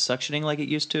 It's not suctioning like it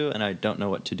used to, and I don't know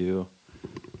what to do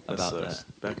about that.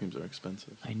 Vacuums are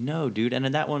expensive. I know, dude. And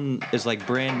then that one is like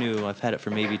brand new. I've had it for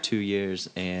maybe 2 years,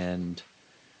 and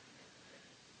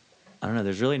I don't know.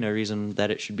 There's really no reason that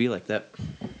it should be like that.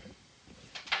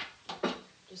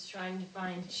 Just trying to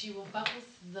find. She will fuck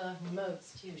with the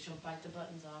remotes too. She'll bite the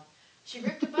buttons off. She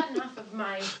ripped a button off of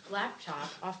my laptop,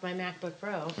 off my MacBook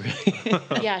Pro.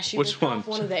 Yeah, she Which ripped one? off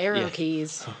one of the arrow Yeah.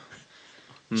 keys.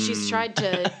 She's tried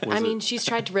to. She's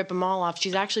tried to rip them all off.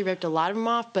 She's actually ripped a lot of them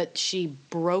off, but she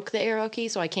broke the arrow key,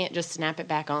 so I can't just snap it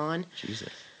back on. Jesus.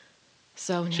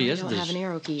 So now She I is don't the have an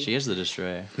arrow key. She is the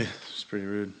destroyer. Yeah, it's pretty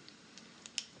rude.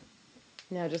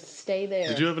 No, just stay there.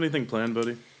 Did you have anything planned,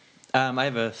 buddy? I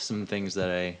have some things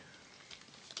that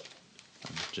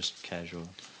just casual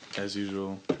As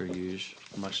usual, per usual.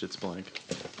 my shit's blank.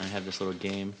 I have this little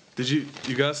game. Did you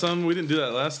got some? We didn't do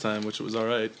that last time, which was all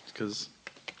right because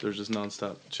there's just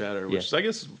nonstop chatter, which Yeah. I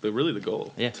guess is really the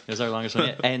goal. Yeah, it was our longest one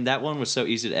yet. And that one was so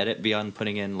easy to edit beyond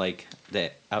putting in like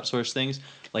the outsourced things.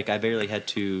 Like I barely had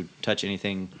to touch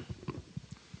anything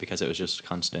because it was just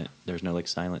constant. There was no like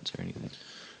silence or anything,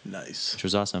 Nice. which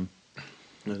was awesome.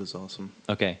 That is awesome.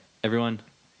 Okay, everyone,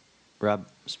 Rob,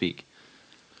 speak.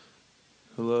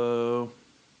 Hello.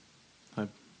 I'm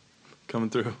coming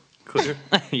through. Clear.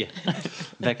 Yeah,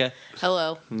 Becca.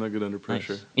 Hello. I'm not good under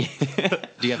pressure. Nice.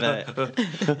 Do you have a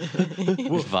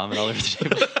just vomit all over the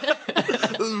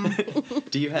table?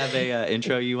 Do you have a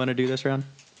intro you want to do this round?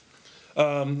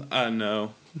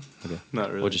 No. Okay, Not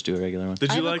really. we'll just do a regular one.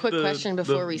 Did I you have a like quick question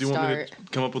before we do you want me to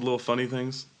start. come up with little funny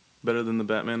things better than the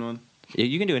Batman one? Yeah,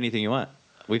 you can do anything you want.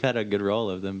 We've had a good roll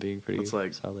of them being pretty. It's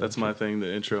like solid. that's my thing,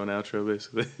 the intro and outro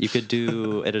basically. You could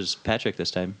do it as Patrick this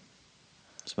time.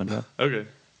 SpongeBob Okay.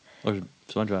 or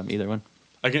SpongeBob, either one.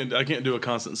 I can't do a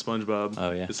constant SpongeBob.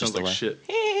 Oh, yeah, It just sounds the like laugh. shit.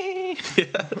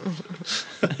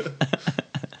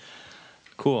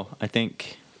 Cool. I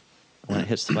think when it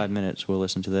hits the 5 minutes, we'll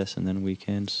listen to this and then we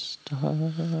can start.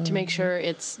 To make sure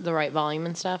it's the right volume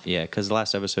and stuff. Yeah, because the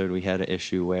last episode we had an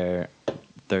issue where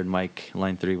third mic,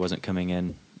 line 3, wasn't coming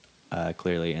in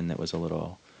clearly, and it was a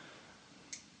little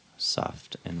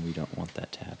soft, and we don't want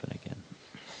that to happen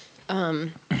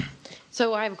again.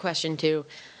 So I have a question too.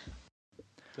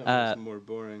 That was more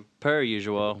boring. Per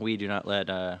usual, we do not let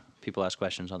people ask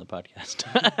questions on the podcast,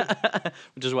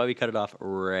 which is why we cut it off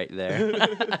right there.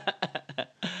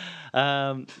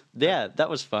 Yeah, that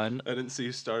was fun. I didn't see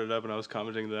you start it up, and I was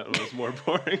commenting that one was more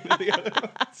boring than the other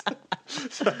ones.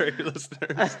 Sorry,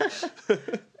 listeners.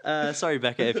 Sorry,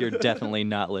 Becca, if you're definitely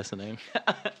not listening.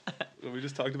 We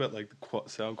just talked about like the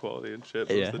sound quality and shit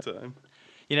Yeah. most of the time.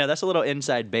 You know, that's a little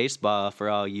inside baseball for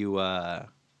all you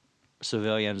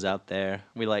civilians out there.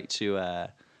 We like to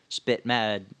spit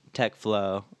mad tech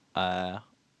flow in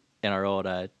our old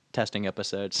testing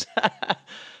episodes.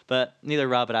 But neither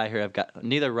Rob or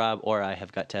I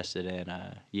have got tested in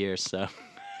years, so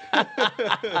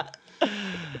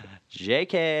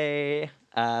JK.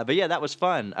 But yeah, that was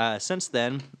fun. Since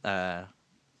then, Becca's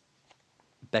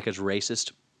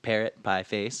racist parrot pie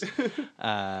face.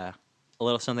 A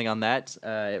little something on that.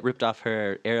 It ripped off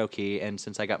her arrow key, and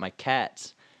since I got my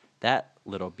cat, that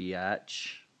little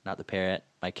biatch, not the parrot,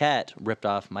 my cat ripped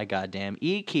off my goddamn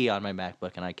E key on my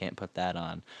MacBook, and I can't put that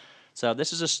on. So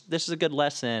this is a good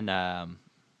lesson.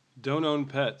 Don't own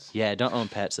pets. Yeah, don't own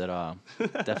pets at all.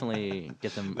 Definitely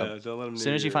get them. No, don't let 'em as near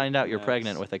soon as you your find out you're Macs.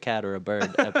 pregnant with a cat or a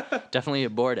bird, definitely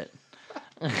abort it.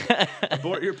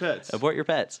 Abort your pets. Abort your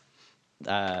pets.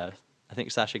 I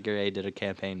think Sasha Grey did a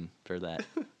campaign for that,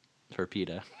 for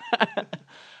PETA.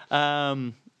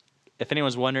 If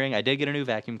anyone's wondering, I did get a new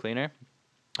vacuum cleaner.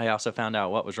 I also found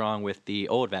out what was wrong with the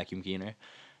old vacuum cleaner.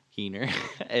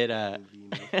 It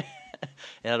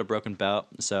had a broken belt,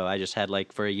 so I just had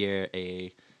like for a year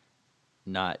a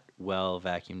not well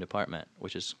vacuumed apartment,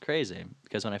 which is crazy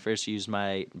because when I first used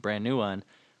my brand new one,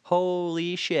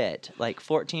 holy shit, like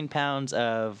 14 pounds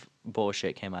of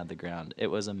bullshit came out of the ground. It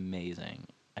was amazing.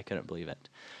 I couldn't believe it.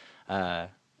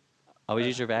 Always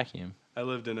use your vacuum. I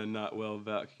lived in a not well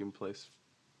vacuum place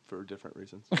for different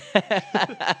reasons.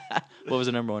 What was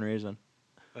the number one reason?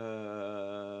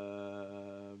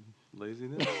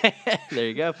 Laziness. There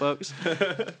you go, folks.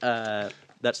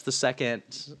 That's the second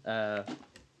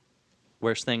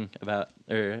worst thing about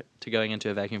to going into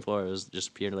a vacuum floor was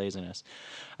just pure laziness.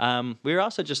 We were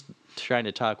also just trying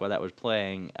to talk while that was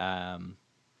playing.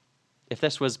 If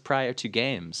this was prior to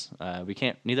games,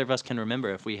 neither of us can remember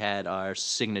if we had our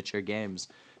signature games,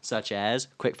 such as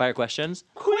quick fire questions.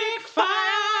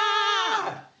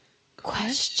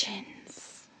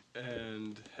 Questions.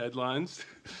 And headlines.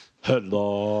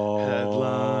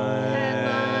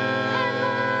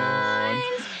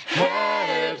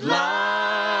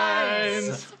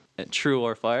 Headlines. True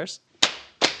or farce?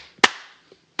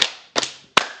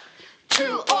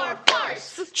 True or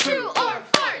farce? True or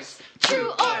farce? True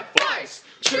or farce?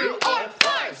 True or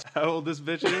farce? How old this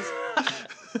bitch is?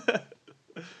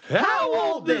 How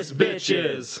old this bitch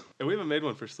is? And we haven't made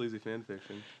one for Sleazy Fan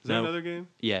Fiction. Is that No. another game?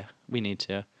 Yeah, we need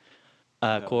to.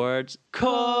 Chords.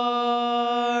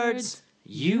 Chords.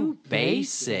 You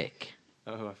basic.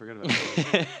 Oh, I forgot about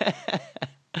that.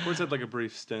 Chords had like a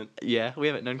brief stint. Yeah, we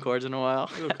haven't done chords in a while.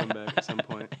 It'll come back at some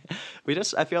point.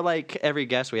 I feel like every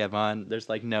guest we have on, there's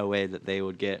like no way that they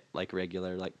would get like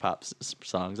regular like pop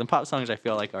songs. And pop songs I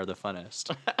feel like are the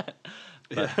funnest.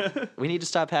 But we need to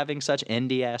stop having such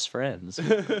indie ass friends.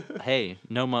 Hey,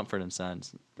 no Mumford and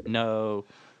Sons. No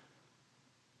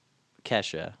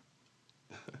Kesha.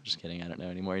 Just kidding, I don't know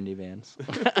any more indie bands.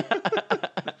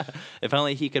 If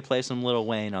only he could play some Lil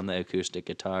Wayne on the acoustic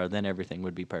guitar, then everything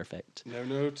would be perfect. Never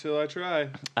know till I try.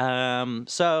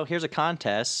 So here's a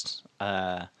contest.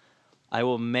 I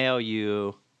will mail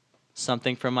you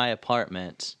something from my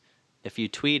apartment if you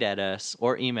tweet at us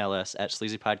or email us at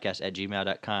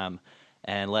sleazypodcast@gmail.com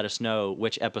and let us know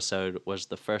which episode was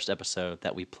the first episode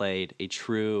that we played a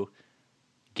true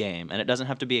game. And it doesn't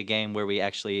have to be a game where we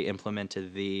actually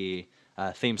implemented the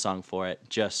theme song for it.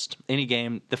 Just any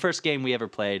game, the first game we ever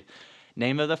played,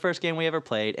 name of the first game we ever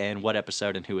played, and what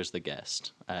episode and who was the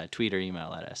guest. Tweet or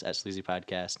email at us at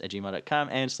sleazypodcast@gmail.com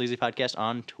and sleazypodcast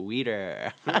on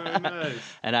Twitter. Very nice.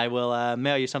 And I will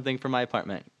mail you something from my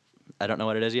apartment. I don't know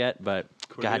what it is yet, but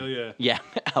Cornelia. God, yeah,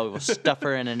 I will stuff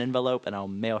her in an envelope and I'll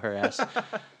mail her ass.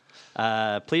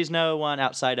 Please no one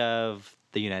outside of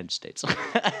the United States.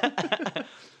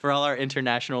 For all our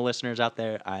international listeners out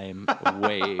there, I'm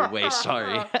way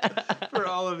sorry. For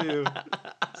all of you.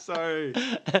 Sorry.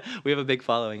 We have a big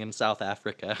following in South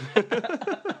Africa.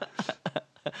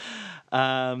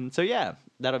 So yeah,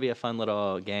 that'll be a fun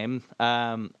little game.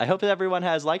 I hope that everyone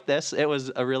has liked this. It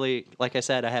was a really, like I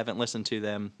said, I haven't listened to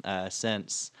them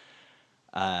since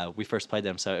we first played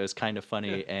them, so it was kind of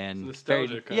funny and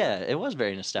nostalgic. very, yeah, it was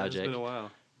very nostalgic. It's been a while.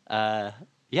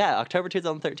 Yeah, October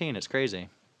 2013. It's crazy.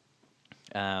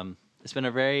 It's been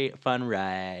a very fun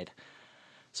ride.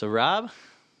 So Rob,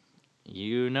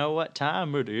 you know what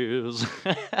time it is.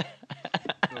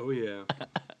 Oh yeah.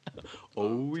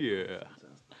 Oh yeah.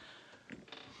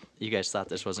 You guys thought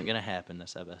this wasn't gonna happen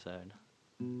this episode.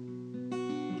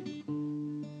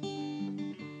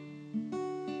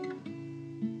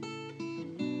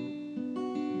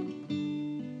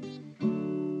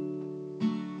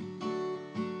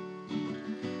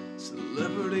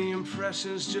 Celebrity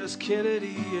impressions, just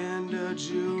Kennedy and a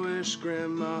Jewish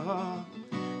grandma.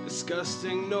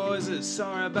 Disgusting noises,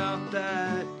 sorry about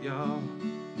that, y'all.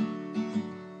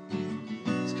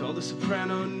 It's called The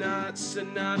Soprano, not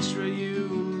Sinatra, you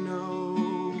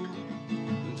know.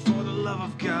 And for the love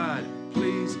of God,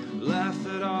 please laugh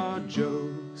at our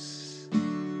jokes.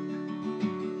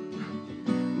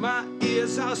 My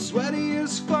ears are sweaty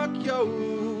as fuck, yo.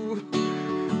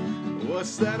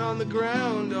 What's that on the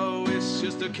ground? Oh, it's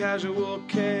just a casual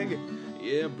keg.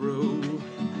 Yeah, bro.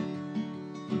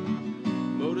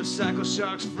 Motorcycle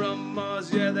sharks from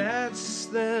Mars, yeah, that's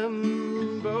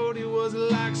them. Bodie was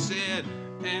like said,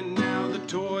 and now the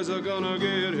toys are gonna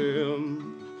get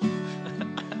him.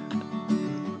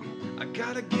 I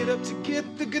gotta get up to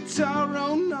get the guitar,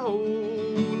 oh no.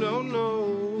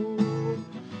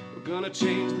 We're gonna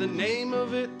change the name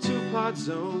of it to Pod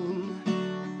Zone.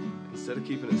 Instead of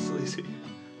keeping it sleazy.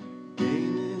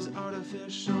 Gain is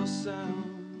artificial sound.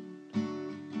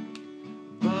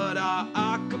 But our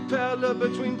acapella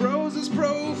between bros is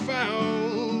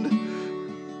profound.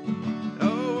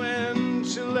 Oh, and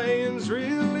Chileans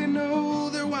really know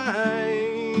their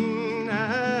wine.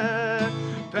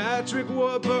 Patrick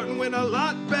Warburton went a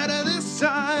lot better this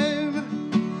time.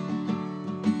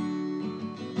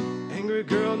 Angry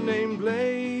girl named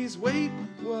Blaze, wait,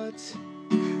 what?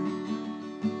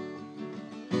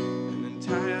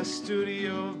 Entire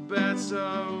studio of bats,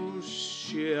 oh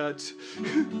shit.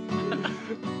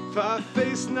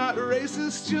 Five-face, not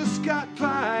racist, just got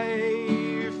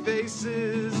pie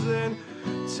faces and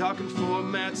talking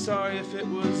format. Sorry if it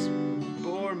was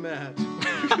Bormat.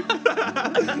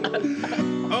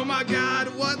 Oh my god,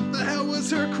 what the hell was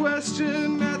her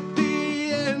question at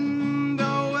the end?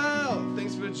 Oh well,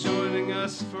 thanks for joining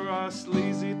us for our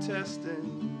sleazy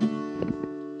testing.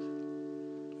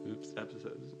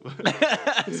 Episodes.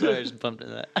 Sorry, I just bumped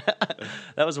into that.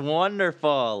 That was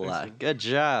wonderful. Good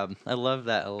job. I love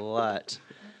that a lot.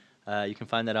 You can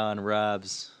find that on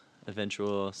Rob's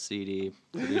eventual CD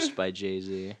produced by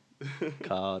Jay-Z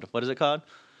called, what is it called?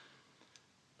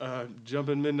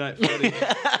 Jumpin' Midnight Freddy.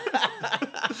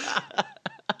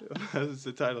 That's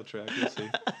the title track. You'll see.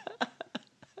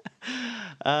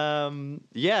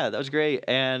 Yeah, that was great.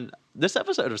 And this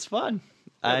episode was fun.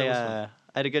 Yeah,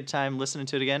 I had a good time listening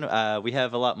to it again. We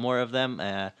have a lot more of them.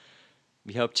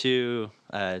 We hope to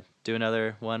do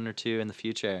another one or two in the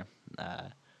future.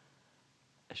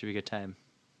 It should be a good time.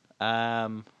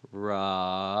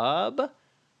 Rob,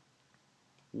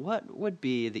 what would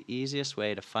be the easiest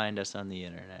way to find us on the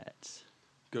internet?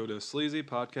 Go to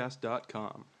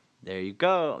sleazypodcast.com. There you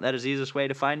go. That is the easiest way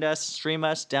to find us, stream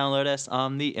us, download us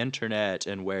on the internet.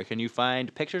 And where can you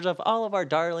find pictures of all of our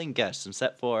darling guests,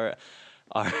 except for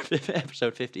our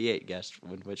episode 58 guest,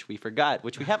 which we forgot,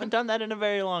 which we haven't done that in a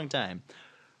very long time.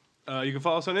 You can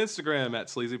follow us on Instagram at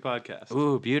Sleazy Podcast.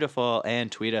 Ooh, beautiful. And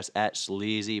tweet us at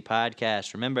Sleazy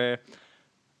Podcast. Remember,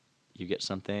 you get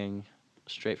something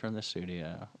straight from the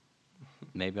studio.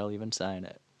 Maybe I'll even sign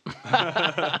it. Just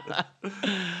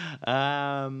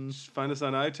find us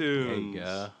on iTunes. There you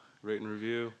go. Rate and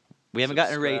review. We haven't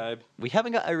gotten a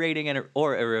rating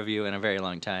or a review in a very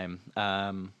long time.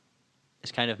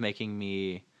 is kind of making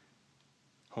me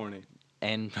Horny.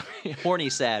 and horny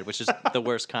sad, which is the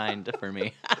worst kind for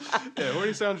me. Yeah,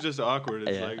 horny sounds just awkward.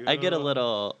 It's Yeah, like, I get a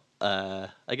little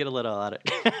out of.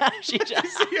 She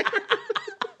just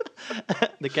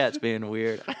the cat's being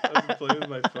weird. I was playing with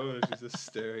my phone and she's just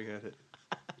staring at it,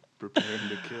 preparing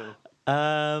to kill.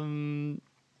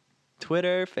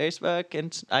 Twitter, Facebook,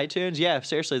 and iTunes. Yeah,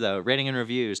 seriously though, rating and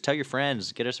reviews. Tell your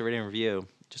friends, get us a rating and review.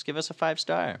 Just give us a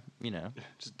 5-star. You know,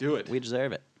 Just do it. we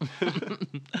deserve it.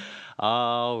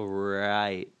 All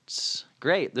right,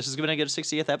 great. This is going to get a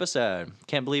 60th episode.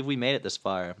 Can't believe we made it this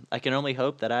far. I can only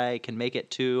hope that I can make it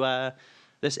to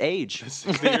this age.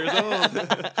 60 years old.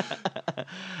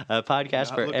 A podcast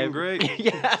Not for looking great.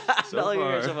 Yeah, So not looking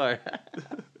great so far.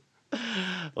 far.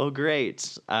 Well,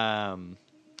 great.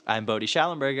 I'm Bodie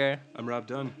Schallenberger, I'm Rob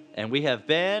Dunn. and we have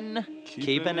been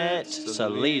Keeping it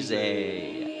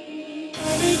Sleazy.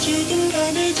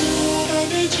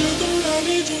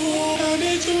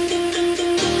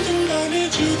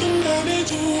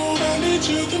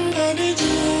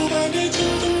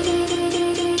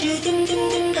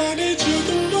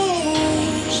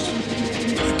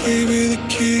 I gave you the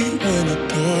key when the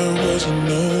door wasn't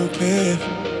open.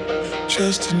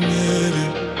 Just admit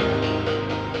it.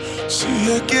 See,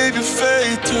 I gave you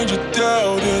faith, turned your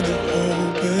doubt into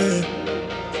hope.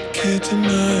 Can't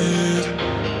deny it.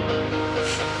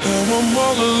 Now I'm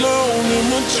all alone and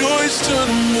my joys turn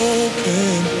them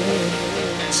open.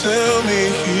 Tell me,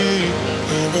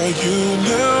 where are you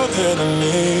now that I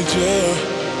need you?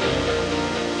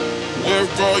 Where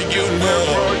are you now?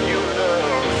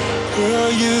 Where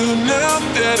are you now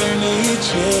that I need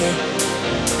you?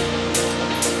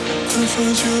 Couldn't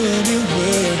find you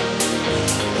anywhere.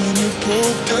 When you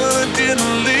broke down, I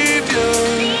didn't leave you.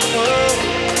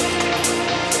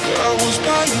 I was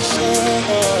by your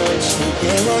side. So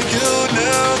where are you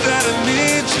now that I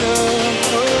need you?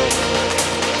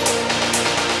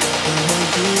 Where are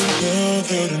you now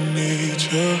that I need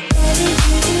you?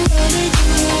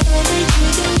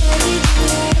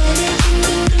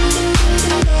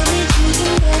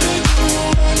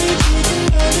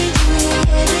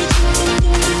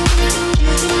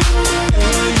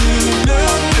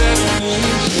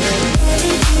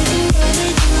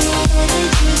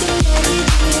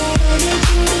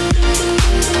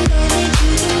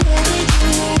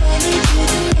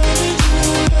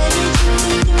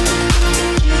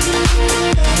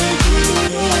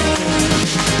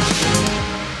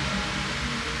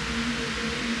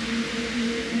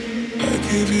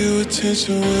 Give you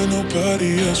attention when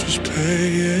nobody else was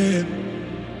paying.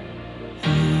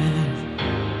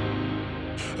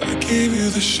 I gave you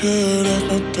the shirt off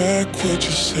my back, what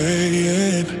you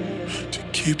saying? To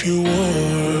keep you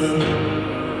warm.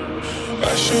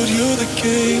 I showed you the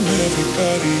game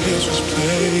everybody else was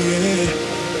playing.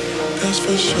 That's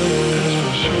for sure.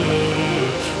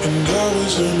 And I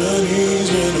was on my knees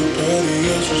when nobody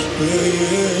else was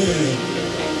playing.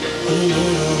 Oh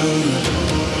Lord.